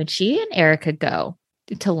go, when she and Erica go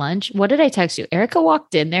to lunch, what did I text you? Erica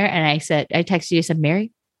walked in there and I texted you, I said,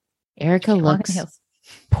 Mary, Erica looks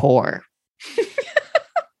poor.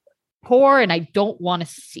 Poor, and I don't want to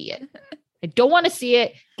see it. I don't want to see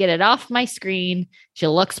it. Get it off my screen. She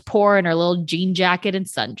looks poor in her little jean jacket and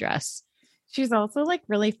sundress. She's also like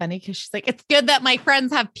really funny because she's like, it's good that my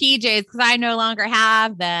friends have PJs because I no longer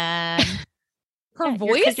have them. Her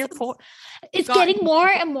voice, it's getting more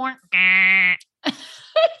and more.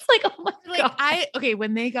 It's like, oh my God.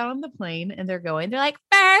 When they got on the plane and they're like,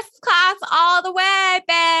 first class all the way,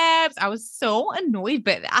 babes. I was so annoyed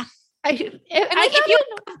by that.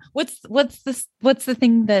 What's the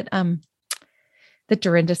thing that that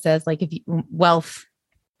Dorinda says? Like, if you wealth.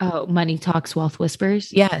 Oh, money talks, wealth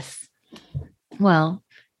whispers. Yes. Well,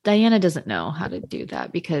 Diana doesn't know how to do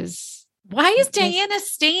that because why is Diana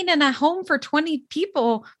staying in a home for 20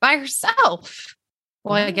 people by herself?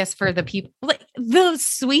 Well, I guess for the people, like the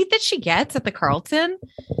suite that she gets at the Carlton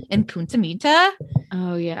in Punta Mita.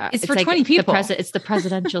 Oh yeah. It's for like 20 people. It's the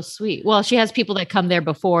presidential suite. Well, she has people that come there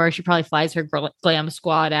before. She probably flies her glam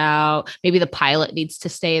squad out. Maybe the pilot needs to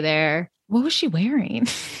stay there. What was she wearing?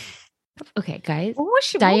 Okay, guys. What was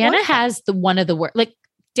she? Diana has one of the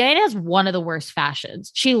worst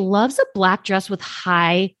fashions. She loves a black dress with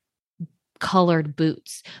high colored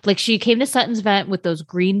boots. Like she came to Sutton's event with those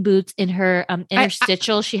green boots in her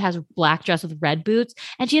interstitial. She has black dress with red boots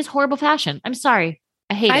and she has horrible fashion. I'm sorry.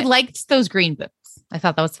 I hate it. I liked those green boots. I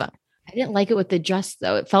thought that was fun. I didn't like it with the dress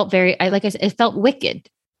though. It felt it felt wicked.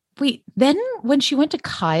 Wait, then when she went to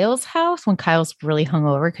Kyle's house, when Kyle's really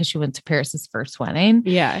hungover because she went to Paris's first wedding.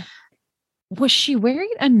 Yeah. Was she wearing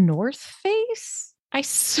a North Face? I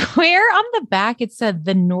swear on the back it said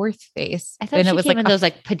the North Face. I thought it was in those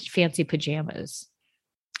like fancy pajamas.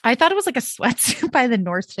 I thought it was like a sweatsuit by the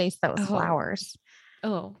North Face that was flowers.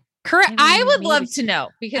 Oh, correct. I would love to know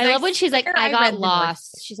because I love when she's like, I got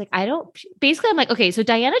lost. She's like, basically I'm like, okay, so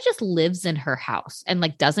Diana just lives in her house and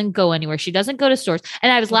like doesn't go anywhere. She doesn't go to stores. And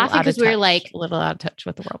I was laughing because we were like a little out of touch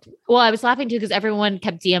with the world. Well, I was laughing too because everyone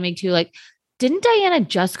kept DMing too, like, didn't Diana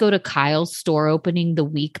just go to Kyle's store opening the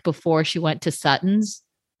week before she went to Sutton's?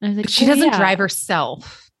 And I was like, she doesn't drive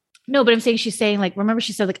herself. No, but she's saying like, remember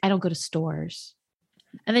she said like, I don't go to stores.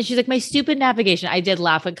 And then she's like, my stupid navigation. I did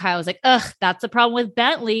laugh when Kyle was like, ugh, that's the problem with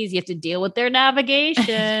Bentleys. You have to deal with their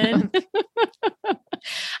navigation.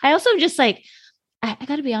 I also just like, I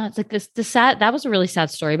gotta be honest, like that was a really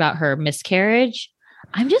sad story about her miscarriage.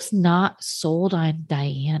 I'm just not sold on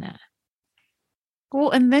Diana.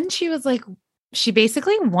 Well, and then she was like, she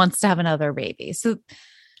basically wants to have another baby. So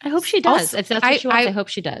I hope she does. Also, if that's what she wants, I hope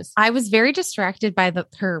she does. I was very distracted by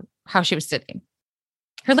how she was sitting.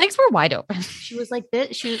 Her legs were wide open. She was like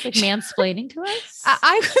this. She was like mansplaining to us.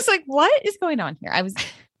 I was like, what is going on here? I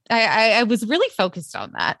was really focused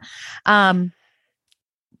on that.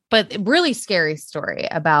 But really scary story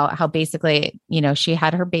about how basically, she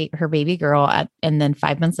had her baby girl and then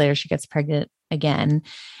 5 months later she gets pregnant again.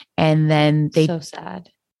 And then so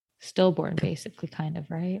sad. Stillborn, basically, kind of,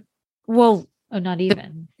 right? Well, not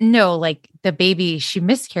even. No, like the baby, she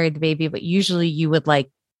miscarried the baby, but usually you would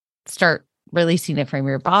like start releasing it from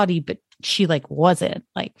your body, but she like wasn't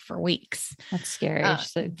like for weeks. That's scary.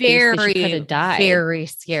 Like, very, she could have died. Very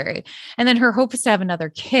scary. And then her hope is to have another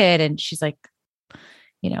kid, and she's like,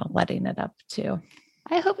 letting it up too.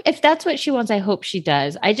 I hope if that's what she wants, I hope she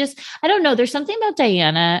does. I don't know. There's something about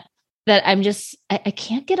Diana that I'm just, I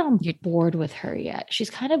can't get on board with her yet. She's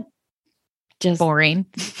kind of just boring.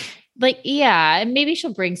 Like, yeah, and maybe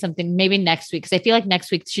she'll bring something maybe next week. Cause I feel like next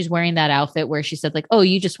week she's wearing that outfit where she said like, oh,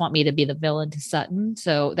 you just want me to be the villain to Sutton.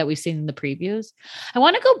 So that we've seen in the previews. I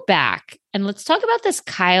want to go back and let's talk about this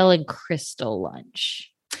Kyle and Crystal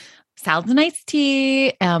lunch. Salads and iced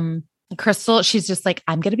tea. Crystal, she's just like,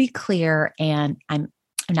 I'm going to be clear and I'm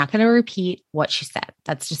not going to repeat what she said.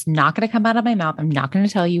 That's just not going to come out of my mouth. I'm not going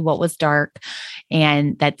to tell you what was dark.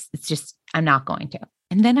 And I'm not going to.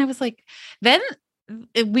 And then I was like, then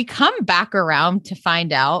we come back around to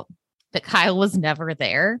find out that Kyle was never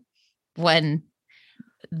there when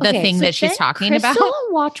the thing that she's talking about. Crystal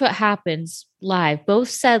and Watch What Happens Live both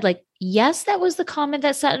said like, yes, that was the comment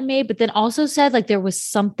that Sutton made, but then also said like there was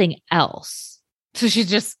something else. So she's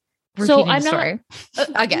just repeating the story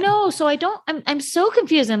again. No, so I'm so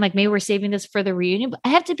confused. I'm like, maybe we're saving this for the reunion, but I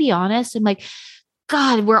have to be honest. I'm like,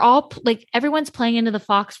 God, we're all like, everyone's playing into the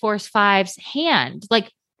Fox Force 5's hand. Like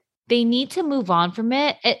they need to move on from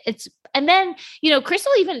it. And then,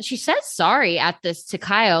 Crystal she says sorry at this to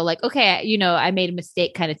Kyle, like, okay, I made a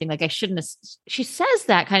mistake kind of thing. Like I shouldn't have, she says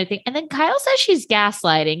that kind of thing. And then Kyle says she's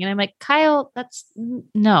gaslighting. And I'm like, Kyle,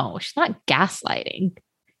 no, she's not gaslighting.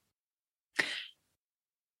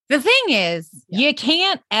 The thing is, you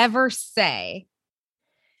can't ever say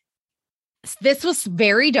This was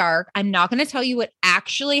very dark. I'm not going to tell you what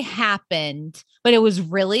actually happened, but it was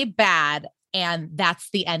really bad. And that's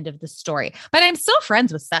the end of the story. But I'm still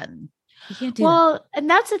friends with Sutton. You can't do that. And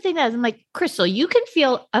that's the thing that I'm like, Crystal, you can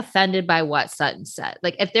feel offended by what Sutton said.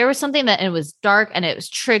 Like if there was something that it was dark and it was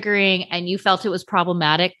triggering and you felt it was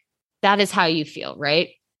problematic, that is how you feel, right?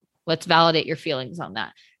 Let's validate your feelings on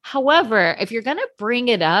that. However, if you're going to bring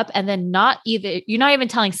it up and then you're not even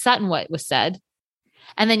telling Sutton what was said,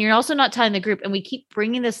 and then you're also not telling the group, and we keep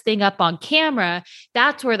bringing this thing up on camera,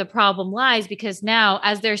 that's where the problem lies. Because now,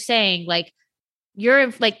 as they're saying, like,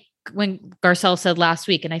 you're like when Garcelle said last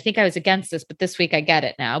week, and I think I was against this, but this week I get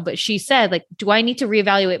it now. But she said, like, do I need to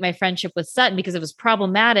reevaluate my friendship with Sutton because it was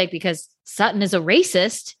problematic because Sutton is a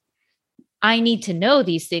racist? I need to know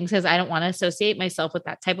these things because I don't want to associate myself with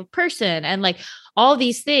that type of person. And like all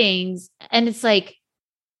these things. And it's like,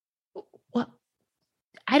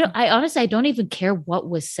 I honestly, I don't even care what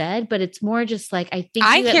was said, but it's more just like, I think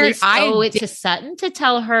you at least owe it to Sutton to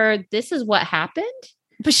tell her this is what happened.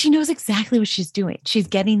 But she knows exactly what she's doing. She's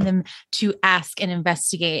getting them to ask and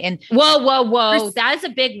investigate. And whoa. That is a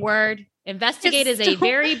big word. Investigate is a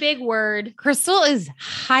very big word. Crystal is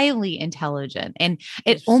highly intelligent, and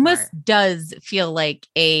it almost does feel like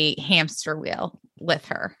a hamster wheel with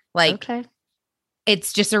her. Like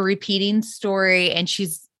it's just a repeating story, and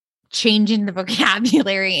she's changing the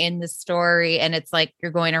vocabulary in the story, and it's like you're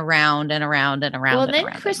going around and around and around. Well, and then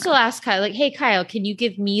Crystal asked Kyle, like, hey, Kyle, can you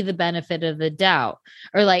give me the benefit of the doubt?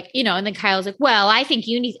 Or like, you know, and then Kyle's like, well, I think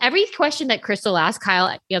you need every question that Crystal asked,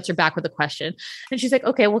 Kyle answered back with a question. And she's like,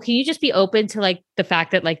 okay, well, can you just be open to like the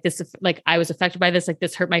fact that like this, like I was affected by this, like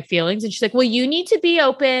this hurt my feelings. And she's like, well, you need to be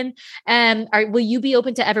open. And will you be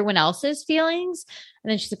open to everyone else's feelings? And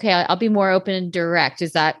then she's like, okay, I'll be more open and direct.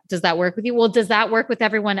 Does that work with you? Well, does that work with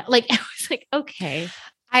everyone? Like, I was like, okay.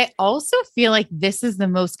 I also feel like this is the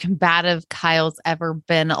most combative Kyle's ever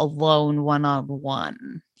been alone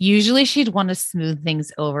one-on-one. Usually she'd want to smooth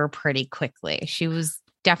things over pretty quickly. She was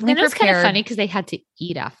definitely prepared. It was kind of funny because they had to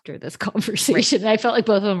eat after this conversation. Right. And I felt like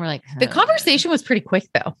both of them were like, the conversation was pretty quick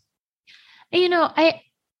though. You know,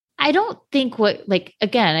 I don't think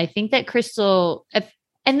again, I think that Crystal,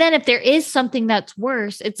 and then if there is something that's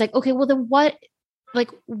worse, it's like, okay, well then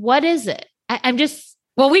what is it? I'm just,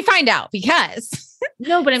 well, we find out because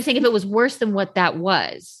no, but I'm saying if it was worse than what that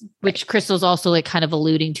was, which Crystal's also like kind of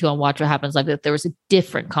alluding to on Watch What Happens, like that there was a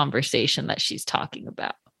different conversation that she's talking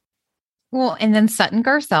about. Well, and then Sutton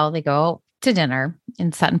Garcelle, they go to dinner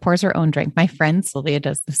and Sutton pours her own drink. My friend Sylvia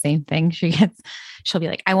does the same thing. She'll be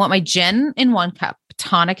like, I want my gin in one cup,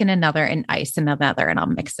 tonic in another, and ice in another, and I'll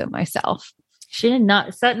mix it myself. She did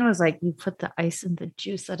not. Sutton was like, you put the ice in the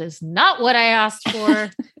juice. That is not what I asked for.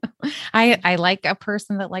 I like a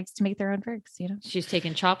person that likes to make their own drinks, you know? She's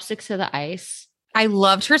taking chopsticks to the ice. I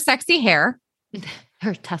loved her sexy hair.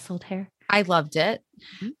 Her tousled hair. I loved it.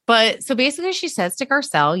 Mm-hmm. But so basically she says to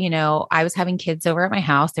Garcelle, you know, I was having kids over at my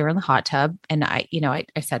house. They were in the hot tub. And I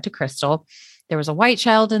said to Crystal, there was a white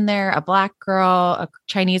child in there, a black girl, a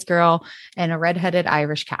Chinese girl, and a redheaded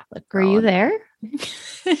Irish Catholic girl. Were you there?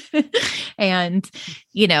 And,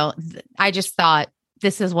 you know, I just thought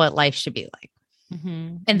this is what life should be like.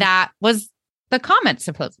 Mm-hmm. And that was the comment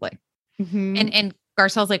supposedly. Mm-hmm. And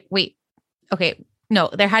Garcelle's like, wait, okay, no,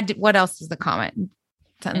 what else was the comment?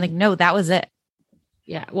 So I'm like, no, that was it.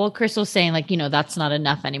 Yeah. Well, Crystal's saying like, you know, that's not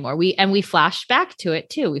enough anymore. We flashed back to it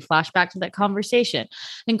too. We flashed back to that conversation.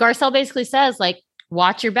 And Garcelle basically says like,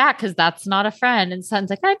 watch your back because that's not a friend. And Sutton's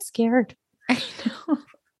like, I'm scared. I know.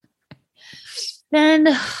 Then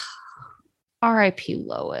R.I.P.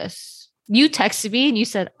 Lois. You texted me and you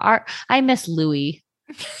said, I miss Louis.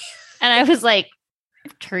 And I was like,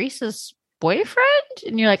 Teresa's boyfriend?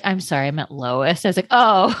 And you're like, I'm sorry, I meant Lois. I was like,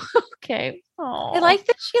 oh, okay. I like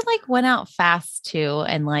that she like went out fast too.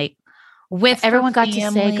 And like with everyone got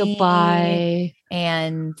to say goodbye.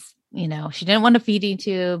 And, you know, she didn't want a feeding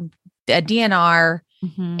tube, a DNR.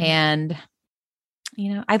 Mm-hmm. And,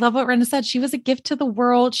 you know, I love what Rinna said. She was a gift to the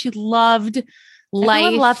world. She loved life.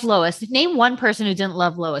 Everyone loved Lois. Name one person who didn't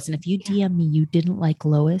love Lois. And if you DM me, you didn't like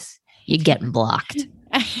Lois, you're getting blocked.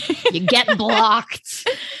 You're getting blocked.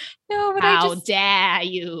 No, but how dare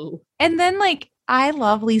you? And then like, I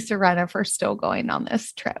love Lisa Rinna for still going on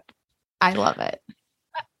this trip. I love it.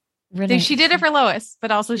 She did it for Lois,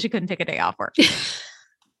 but also she couldn't take a day off work.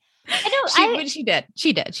 I know. She did.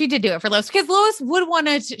 She did do it for Lois because Lois would want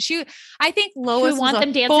to. I think Lois would want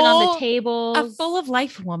them dancing on the tables. A full of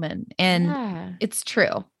life woman, and it's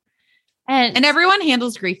true. And everyone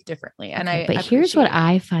handles grief differently. And but here's what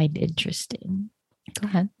I find interesting. Go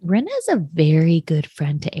ahead. Rinna is a very good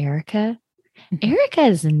friend to Erica. Erica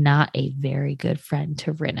is not a very good friend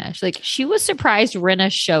to Rinna. She was surprised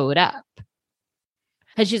Rinna showed up.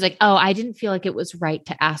 And she's like, oh, I didn't feel like it was right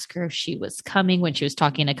to ask her if she was coming when she was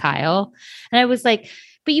talking to Kyle. And I was like,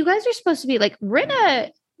 but you guys are supposed to be like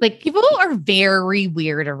Rinna. Like, people are very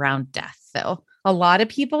weird around death, though. A lot of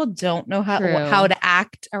people don't know how to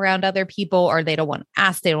act around other people, or they don't want to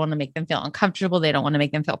ask. They don't want to make them feel uncomfortable. They don't want to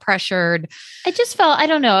make them feel pressured. I just felt, I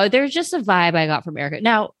don't know. There's just a vibe I got from Erica.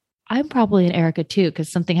 Now, I'm probably an Erica too,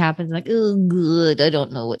 because something happens like, oh, good. I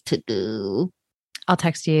don't know what to do. I'll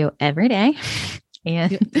text you every day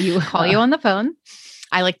and you call you on the phone.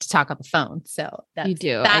 I like to talk on the phone. So you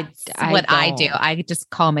do. That's what I do. I just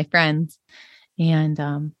call my friends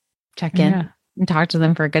and check in and talk to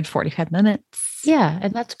them for a good 45 minutes. Yeah.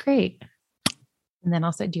 And that's great. And then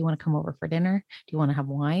also, do you want to come over for dinner? Do you want to have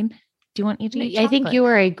wine? Do you want to eat I think you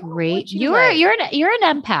are a great, you're an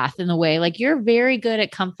empath in a way. Like, you're very good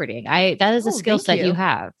at comforting. That is a skill set you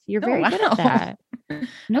have. You're very good at that.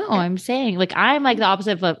 No, I'm saying, like, I'm like the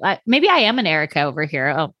opposite of, maybe I am an Erica over here.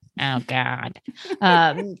 Oh God.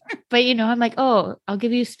 But I'm like, oh, I'll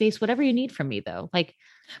give you space, whatever you need from me though. Like,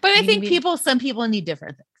 but I think some people need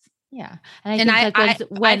different things. Yeah. And I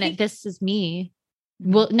think this is me.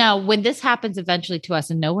 Well, now when this happens eventually to us,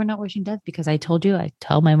 and no, we're not wishing death, because I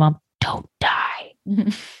tell my mom, don't die.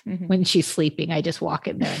 When she's sleeping, I just walk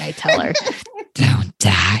in there and I tell her, don't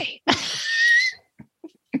die.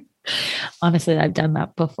 Honestly, I've done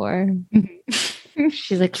that before.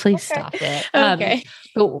 She's like, please stop it. Okay.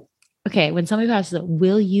 Okay. When somebody passes,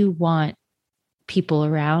 will you want people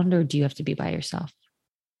around, or do you have to be by yourself?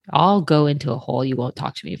 I'll go into a hole. You won't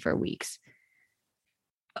talk to me for weeks.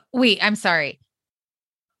 Wait, I'm sorry.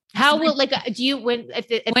 How will, like, do you, when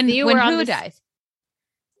who dies?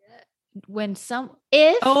 When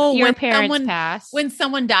your parents pass. When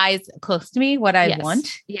someone dies close to me, what I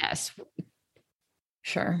want? Yes.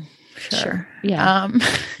 Sure. Yeah.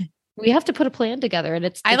 We have to put a plan together,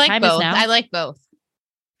 and I like both. I like both.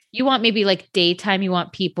 You want maybe like daytime, you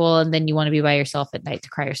want people, and then you want to be by yourself at night to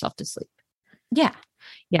cry yourself to sleep. Yeah.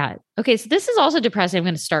 Yeah. Okay. So this is also depressing. I'm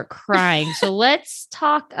going to start crying. So let's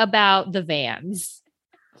talk about the Vans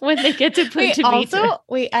when they get to put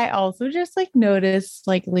I also just like noticed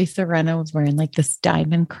like Lisa Rinna was wearing like this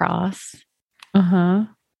diamond cross. And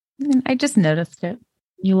I just noticed it.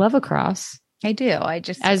 You love a cross. I do.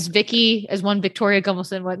 As one Victoria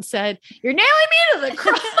Gumelson once said, you're nailing me to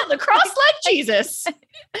the cross like Jesus.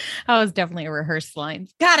 That was definitely a rehearsed line.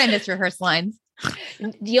 God, I miss rehearsed lines.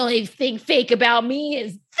 The only thing fake about me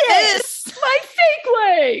is this, my fake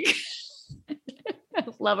leg. I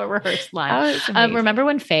love a rehearsed line. Remember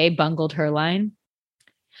when Faye bungled her line?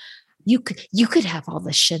 You could have all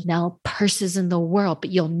the Chanel purses in the world,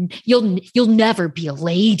 but you'll never be a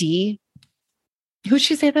lady. Who'd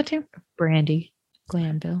she say that to? Brandy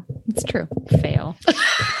Glanville. It's true. Fail.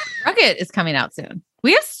 Rugged is coming out soon.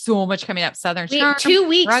 We have so much coming up. Southern Charm. 2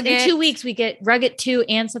 weeks. Rugged. In 2 weeks, we get Rugged 2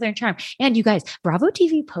 and Southern Charm. And you guys, Bravo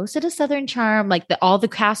TV posted a Southern Charm, like all the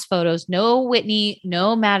cast photos. No Whitney,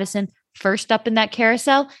 no Madison. First up in that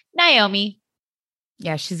carousel, Naomi.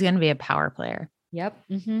 Yeah, she's going to be a power player. Yep.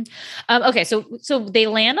 Okay, so they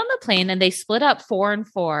land on the plane and they split up 4 and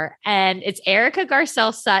 4, and it's Erica,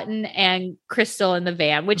 Garcelle, Sutton, and Crystal in the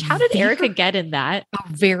van. Which, how did Erica get in that? A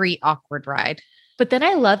very awkward ride. But then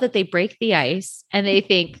I love that they break the ice and they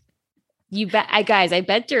think, I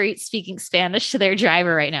bet Dorit's speaking Spanish to their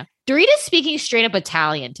driver right now. Dorit is speaking straight up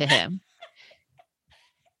Italian to him.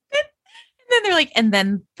 And then they're like, and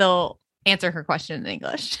then they'll answer her question in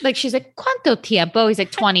English. Like, she's like, ¿Cuánto tiempo? He's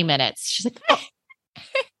like, 20 minutes. She's like, oh.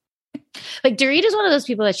 Like, Dorit is one of those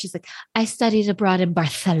people that she's like, I studied abroad in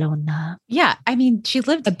Barcelona. Yeah. I mean, she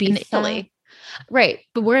lived in Italy. Right.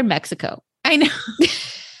 But we're in Mexico. I know.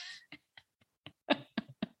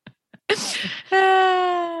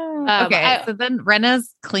 Okay, so then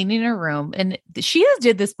Rinna's cleaning her room, and she has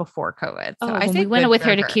did this before COVID. So I we went with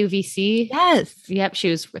her to QVC. Yes. Yep. She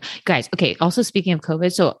was, guys. Okay. Also, speaking of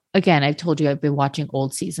COVID, so again, I've told you I've been watching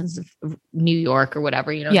old seasons of New York or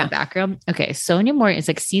whatever, in the background. Okay. Sonja Morgan, it's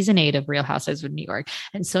like season 8 of Real Housewives of New York,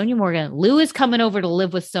 and Sonja Morgan, Lou is coming over to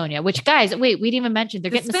live with Sonja. Which, guys, wait, we didn't even mention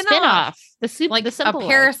they're getting the spinoff. The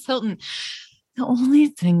Paris Hilton. The only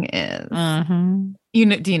thing is,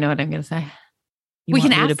 do you know what I'm going to say? We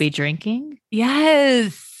can ask to be drinking.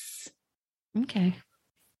 Yes. Okay.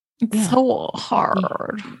 It's so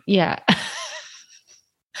hard. Yeah.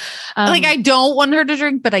 Like, I don't want her to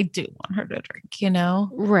drink, but I do want her to drink,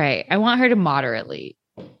 Right. I want her to moderately.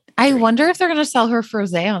 I wonder if they're going to sell her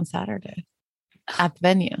Frosé on Saturday at the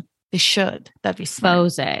venue. They should. That'd be smart.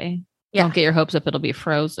 Frosé. Yeah. Don't get your hopes up. It'll be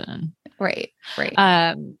frozen. Right.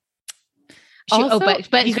 Also,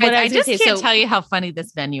 but you what guys, I was gonna just say, can't so- tell you how funny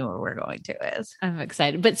this venue we're going to is. I'm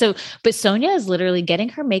excited. But Sonia is literally getting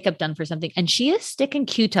her makeup done for something, and she is sticking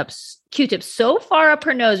Q-tips so far up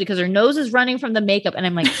her nose because her nose is running from the makeup. And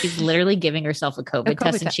I'm like, she's literally giving herself a COVID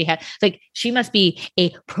test. And she must be a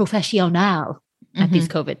professional at these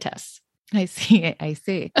COVID tests. I see. I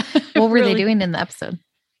see. What were they doing in the episode?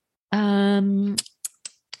 I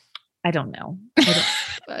don't know.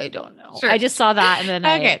 I don't know. Sure. I just saw that and then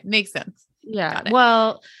Okay, makes sense. yeah. Got it.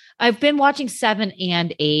 Well, I've been watching 7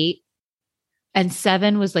 and 8. And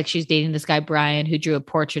 7 was like she's dating this guy Brian who drew a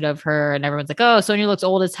portrait of her, and everyone's like, "Oh, Sonia looks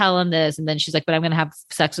old as hell in this." And then she's like, "But I'm gonna have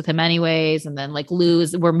sex with him anyways." And then like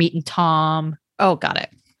we're meeting Tom. Oh, got it.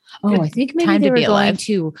 Oh, Good I think maybe time they to were be going alive.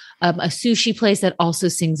 to a sushi place that also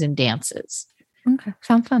sings and dances. Okay,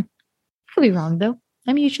 sounds fun. Could be wrong though.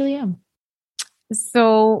 I usually am.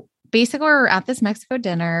 So basically, we're at this Mexico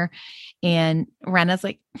dinner, and Rena's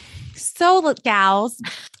like, "So, look, gals,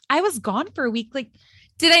 I was gone for a week. Like,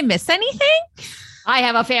 did I miss anything?" I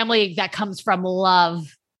have a family that comes from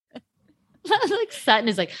love. Like Sutton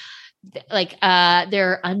is like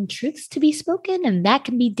there are untruths to be spoken, and that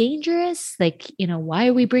can be dangerous. Like, why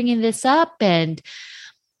are we bringing this up? And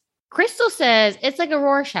Crystal says it's like a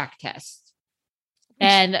Rorschach test.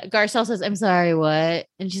 And Garcelle says, "I'm sorry, what?"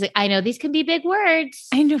 And she's like, "I know these can be big words."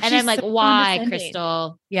 I know. And I'm like, "Why,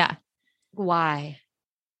 Crystal? Yeah. Why?"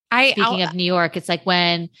 Speaking Speaking of New York, it's like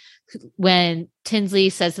when Tinsley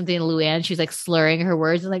says something to Luann, she's like slurring her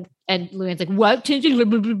words and Luann's like, "What, Tinsley?" Blah,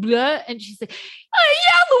 blah, blah, blah. And she's like, "Oh,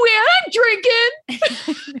 yeah, Luann, I'm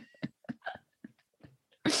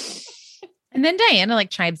drinking." And then Diana like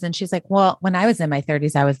chimes in. She's like, "Well, when I was in my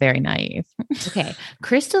 30s, I was very naive." Okay.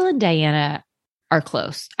 Crystal and Diana are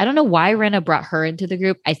close. I don't know why Rena brought her into the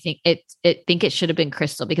group. I think it should have been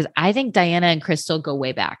Crystal because I think Diana and Crystal go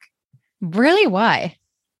way back Really? Why?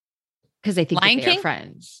 because I think Lion that they're King?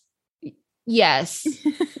 friends. Yes.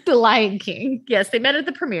 The Lion King. Yes. They met at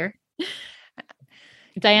the premiere.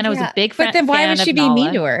 Diana was a big fan. But then why would she be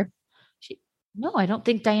mean to her? No, I don't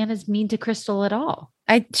think Diana's mean to Crystal at all.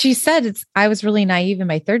 She said I was really naive in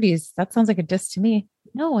my 30s. That sounds like a diss to me.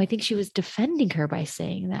 No, I think she was defending her by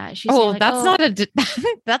saying that. She's Oh, that's not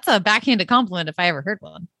that's a backhanded compliment if I ever heard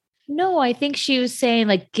one. No, I think she was saying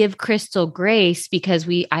like give Crystal grace because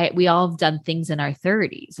we all have done things in our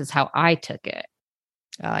 30s is how I took it.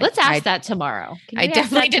 Let's ask that tomorrow. I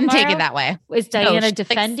definitely didn't take it that way. Is Diana she's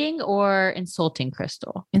defending or insulting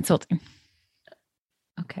Crystal? Insulting.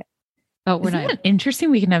 Okay. Oh, we're Isn't not. that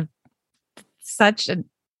interesting? We can have such an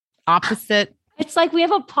opposite. It's like we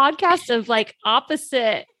have a podcast of like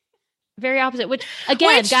very opposite, which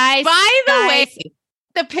again, guys, by the guys, way,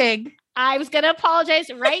 the pig. I was going to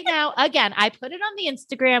apologize right now. Again, I put it on the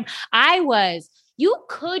Instagram. You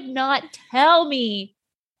could not tell me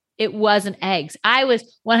it wasn't eggs. I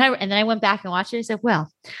was 100. And then I went back and watched it and said,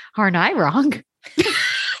 well, aren't I wrong?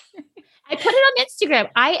 I put it on Instagram.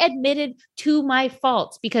 I admitted to my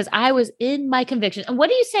faults because I was in my convictions. And what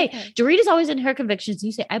do you say? Okay. Dorita's always in her convictions.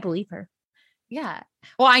 You say, I believe her. Yeah.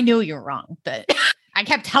 Well, I knew you were wrong, but I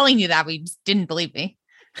kept telling you that, but you just didn't believe me.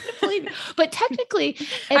 But technically,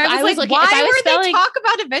 if I was like, looking, why would they talk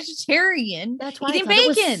about a vegetarian eating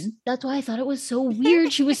bacon? That's why I thought it was so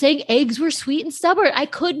weird. She was saying eggs were sweet and stubborn. I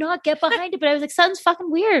could not get behind it, but I was like, Sun's fucking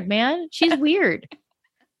weird, man. She's weird.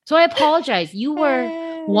 So I apologize. You were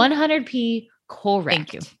 100p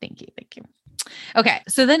correct. Thank you. Okay.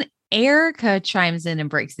 So then Erica chimes in and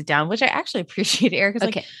breaks it down, which I actually appreciate. Erica's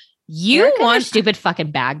okay. Like, you want a stupid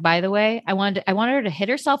fucking bag, by the way. I wanted her to hit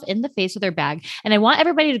herself in the face with her bag. And I want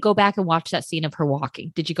everybody to go back and watch that scene of her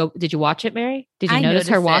walking. Did you watch it, Mary? Did you notice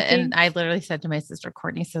her walking? And I literally said to my sister,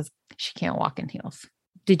 Courtney says she can't walk in heels.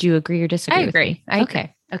 Did you agree or disagree? I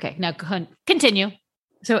agree. Okay. Now continue.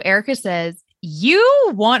 So Erica says,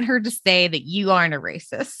 you want her to say that you aren't a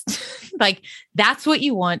racist. Like, that's what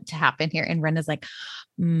you want to happen here. And Rena's like,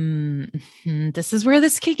 this is where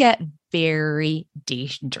this could get very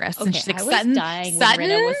dangerous. Okay, and she's like, I was dying when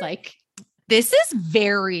Rena was like, this is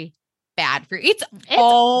very bad for you. It's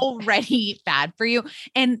already bad for you.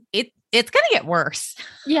 And it's going to get worse.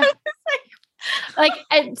 Yeah.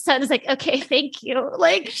 And Sutton's like, okay, thank you.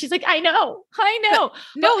 Like, she's like, I know.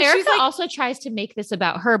 No, Erica also tries to make this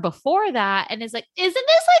about her before that. And is like, isn't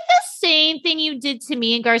this like the same thing you did to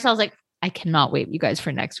me? And Garcelle's like, I cannot wait, you guys,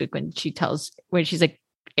 for next week when she's like,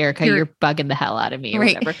 Erica, you're bugging the hell out of me or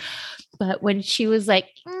whatever. But when she was like,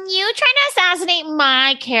 you trying to assassinate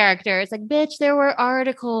my character. It's like, bitch, there were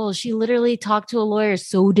articles. She literally talked to a lawyer.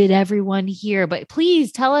 So did everyone here. But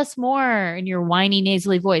please tell us more in your whiny,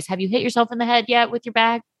 nasally voice. Have you hit yourself in the head yet with your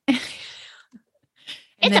bag? It's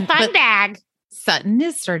a fun bag. Sutton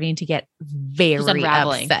is starting to get very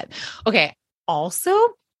unraveling. upset. Okay. Also,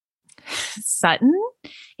 Sutton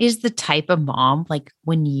is the type of mom, like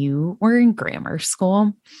when you were in grammar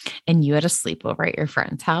school and you had a sleepover at your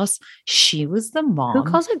friend's house, she was the mom. Who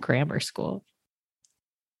calls it grammar school?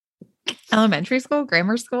 Elementary school,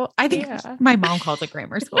 grammar school. I think Yeah. my mom calls it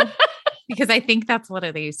grammar school because I think that's what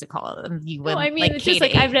they used to call it. And you No, would, I mean, like, it's just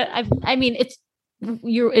K like to eight. I mean, it's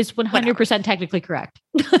 100% technically correct.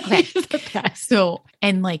 Okay. Okay. So,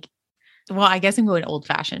 and like, well, I guess I'm going old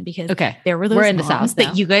fashioned because Okay. there were those We're in the moms South that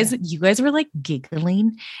now. you guys were like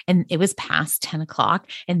giggling and it was past 10 o'clock.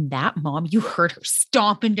 And that mom, you heard her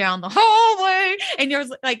stomping down the hallway and you're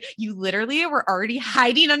like, you literally were already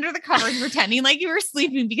hiding under the covers, pretending like you were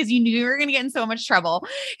sleeping because you knew you were going to get in so much trouble.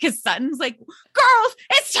 Because Sutton's like, girls,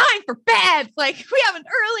 it's time for bed. Like we have an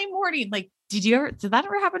early morning. Like, did that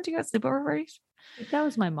ever happen to you at sleepover parties? That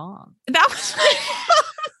was my mom. That was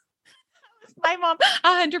my mom,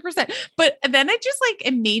 100%. But then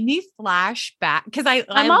it made me flash back because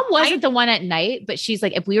My mom wasn't the one at night, but she's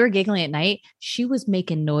like, if we were giggling at night, she was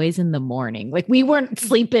making noise in the morning. Like we weren't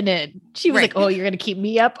sleeping in. She was Right. like, oh, you're going to keep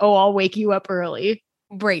me up? Oh, I'll wake you up early.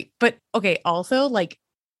 right. But okay, also like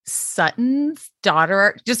Sutton's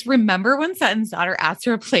daughter, just remember when Sutton's daughter asked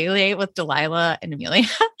her to play date with Delilah and Amelia.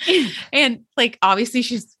 And like, obviously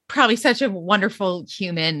she's probably such a wonderful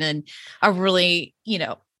human and a really,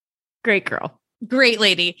 Great girl. great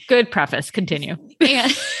lady. Good preface. Continue.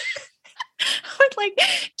 And but like,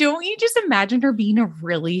 don't you just imagine her being a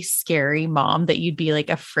really scary mom that you'd be like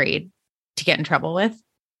afraid to get in trouble with?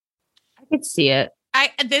 I could see it.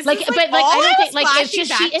 This Like, is but, like, all I don't was think, like, it's flashing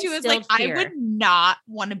just she back to is like instilled I fear. would not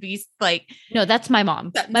want to be like No, that's my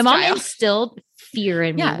mom. Sutton's My mom child. instilled fear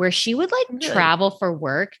in me Yeah. where she would like Really? travel for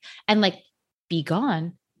work and like be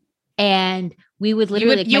gone. And we would you literally,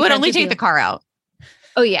 would, like, you my would friends only would be take the like, car out.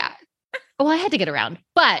 oh yeah. Well, I had to get around,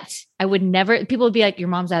 but I would never, people would be like, your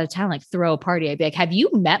mom's out of town, like throw a party. I'd be like, have you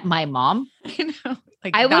met my mom? You know,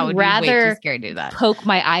 like I that would be way rather too scary to do that. Poke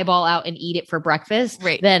my eyeball out and eat it for breakfast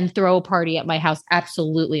Right. than throw a party at my house.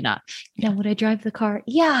 Absolutely not. Now, would I drive the car?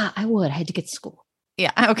 Yeah, I would. I had to get to school. Yeah.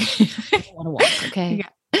 Okay. I don't want to walk. Okay.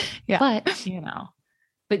 Yeah. But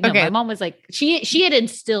but no, Okay. my mom was like, she had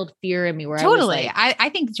instilled fear in me where Totally. I was like, I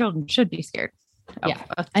think children should be scared. of- Yeah.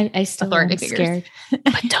 of I still authority am figures. scared,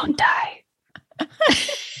 but don't die.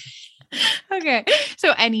 Okay.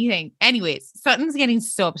 So anyways, Sutton's getting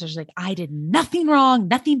so upset. She's like, I did nothing wrong,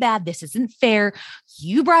 nothing bad. This isn't fair.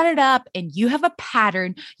 You brought it up and you have a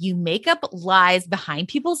pattern. You make up lies behind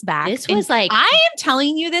people's backs. This And was like- I am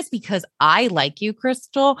telling you this because I like you,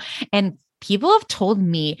 Crystal. And people have told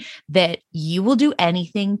me that you will do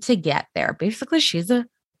anything to get there. Basically, she's a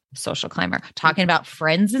social climber talking about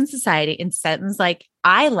friends in society. And Sutton's like,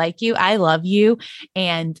 I like you. I love you.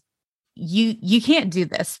 And you can't do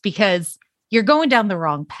this because you're going down the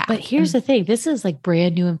wrong path. But here's And the thing. This is like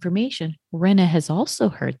brand new information. Renna has also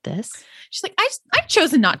heard this. she's like, I've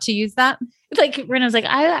chosen not to use that. Like Renna's like,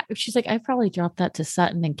 she's like, I probably dropped that to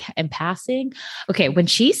Sutton in passing. Okay. When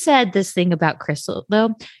she said this thing about Crystal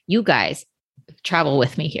though, you guys travel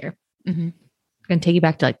with me here. Mhm. I'm going to take you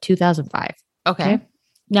back to like 2005. Okay. Okay.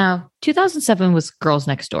 Now, 2007 was Girls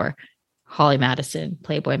Next Door, Holly Madison,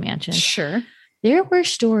 Playboy Mansion. Sure. There were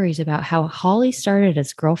stories about how Holly started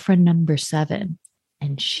as girlfriend number 7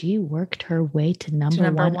 and she worked her way to number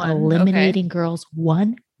number one, one. eliminating girls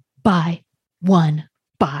one by one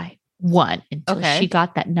by one until Okay. she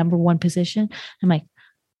got that number 1 position. I'm like,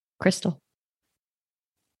 Crystal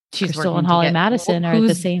She's Crystal working and to Holly get- Madison are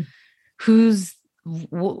the same. Who's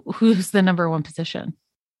the number one position?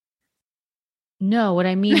 No, what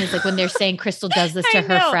I mean is like when they're saying Crystal does this to I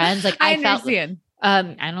her know. friends, like I felt understand.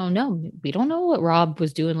 I don't know. We don't know what Rob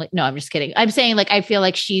was doing. Like, no, I'm just kidding. I'm saying like I feel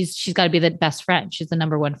like she's got to be the best friend. She's the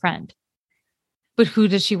number 1 friend. But who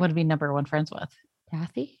does she want to be number one friends with?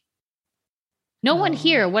 Kathy? No one No.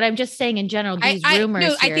 here. What I'm just saying in general, these I rumors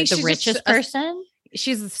no, I here, think the she's just richest a- person.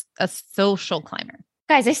 She's a social climber.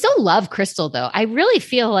 Guys, I still love Crystal though. I really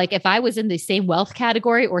feel like if I was in the same wealth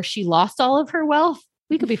category or she lost all of her wealth,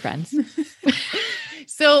 we could be friends.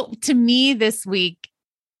 So to me this week,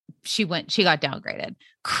 she got downgraded.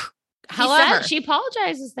 However, She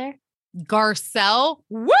apologizes there. Garcelle,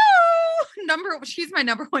 woo! She's my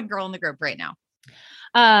number 1 girl in the group right now.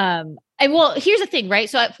 And well, here's the thing, right?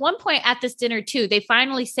 So at one point at this dinner too, they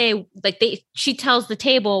finally say like she tells the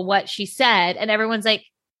table what she said, and everyone's like,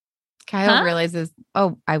 Kyle Huh? realizes,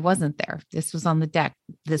 oh, I wasn't there. This was on the deck.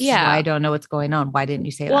 This is Yeah. why I don't know what's going on. Why didn't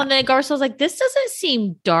you say well, that? and then Garcelle's like, this doesn't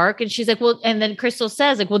seem dark. And she's like, well, and then Crystal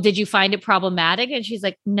says like, well, did you find it problematic? And she's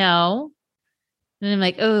like, no. And I'm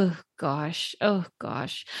like, oh gosh. Oh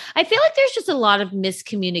gosh. I feel like there's just a lot of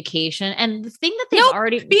miscommunication. And the thing that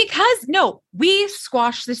they've we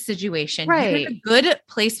squashed the situation. Right. You're in a good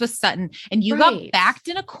place with Sutton and you got backed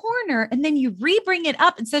in a corner and then you re-bring it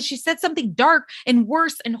up and says she said something dark and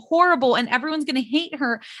worse and horrible and everyone's going to hate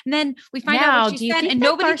her. And then we find out what she said and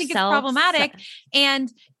nobody thinks it's problematic.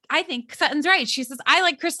 And I think Sutton's right. She says, I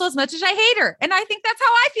like Crystal as much as I hate her. And I think that's how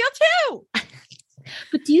I feel too.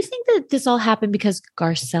 But do you think that this all happened because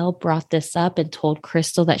Garcelle brought this up and told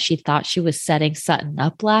Crystal that she thought she was setting Sutton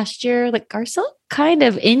up last year? Like Garcelle kind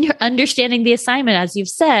of, in your understanding the assignment, as you've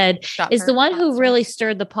said, is the one who really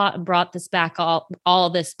stirred the pot and brought this back, all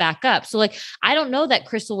of this back up. So like, I don't know that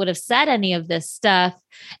Crystal would have said any of this stuff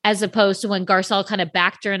as opposed to when Garcelle kind of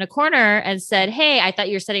backed her in a corner and said, hey, I thought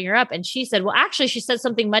you were setting her up. And she said, well, actually she said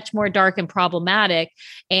something much more dark and problematic.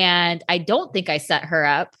 And I don't think I set her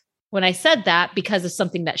up when I said that because of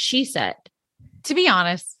something that she said. To be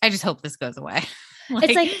honest, I just hope this goes away.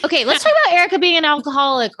 It's like, okay, let's talk about Erica being an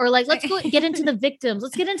alcoholic, or like, let's get into the victims.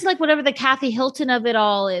 Let's get into like whatever the Kathy Hilton of it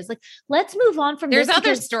all is. Like, let's move on from There's this.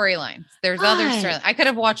 other storylines. I could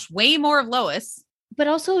have watched way more of Lois. But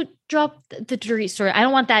also drop the Dorit story. I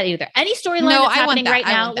don't want that either. Any storyline that's happening right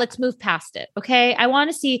now, let's move past it. Okay. I want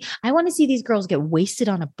to see these girls get wasted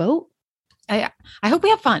on a boat. I hope we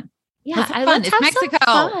have fun. Yeah, let's have fun. It's Mexico.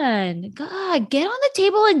 Fun. God, get on the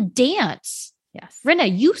table and dance. Yes.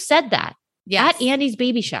 Rinna, you said that at Andy's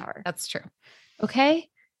baby shower. That's true. Okay.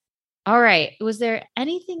 All right. Was there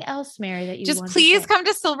anything else, Mary, that you just wanted please to come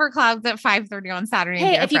to Silver Clouds at 5:30 on Saturday?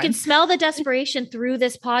 Hey, if you can smell the desperation through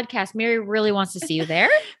this podcast, Mary really wants to see you there.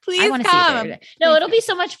 Please I want to see you there. No, it'll be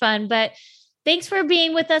so much fun. But thanks for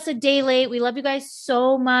being with us a day late. We love you guys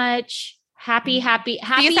so much. Happy. See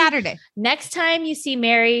you Saturday. Next time you see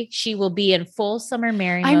Mary, she will be in full summer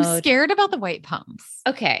Mary mode. I'm scared about the white pumps.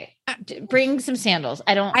 Okay. Bring some sandals.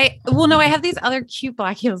 I have these other cute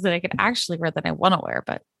black heels that I could actually wear that I want to wear,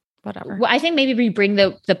 but whatever. Well, I think maybe we bring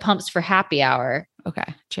the pumps for happy hour.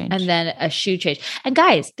 Okay. Change. And then a shoe change. And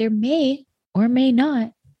guys, there may or may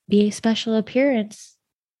not be a special appearance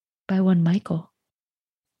by one Michael.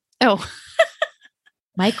 Oh,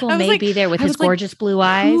 Michael may be there with his gorgeous blue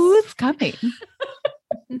eyes. Who's coming?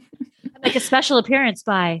 Like a special appearance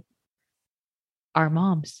by our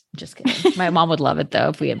moms. Just kidding. My mom would love it though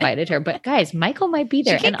if we invited her. But guys, Michael might be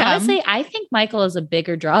there. And honestly, I think Michael is a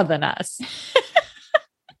bigger draw than us.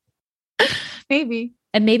 Maybe.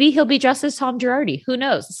 And maybe he'll be dressed as Tom Girardi. Who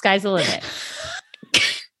knows? The sky's the limit.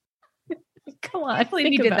 Come on.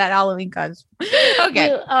 You did that Halloween costume.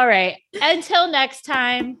 Okay. All right. Until next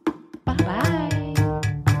time. Bye-bye.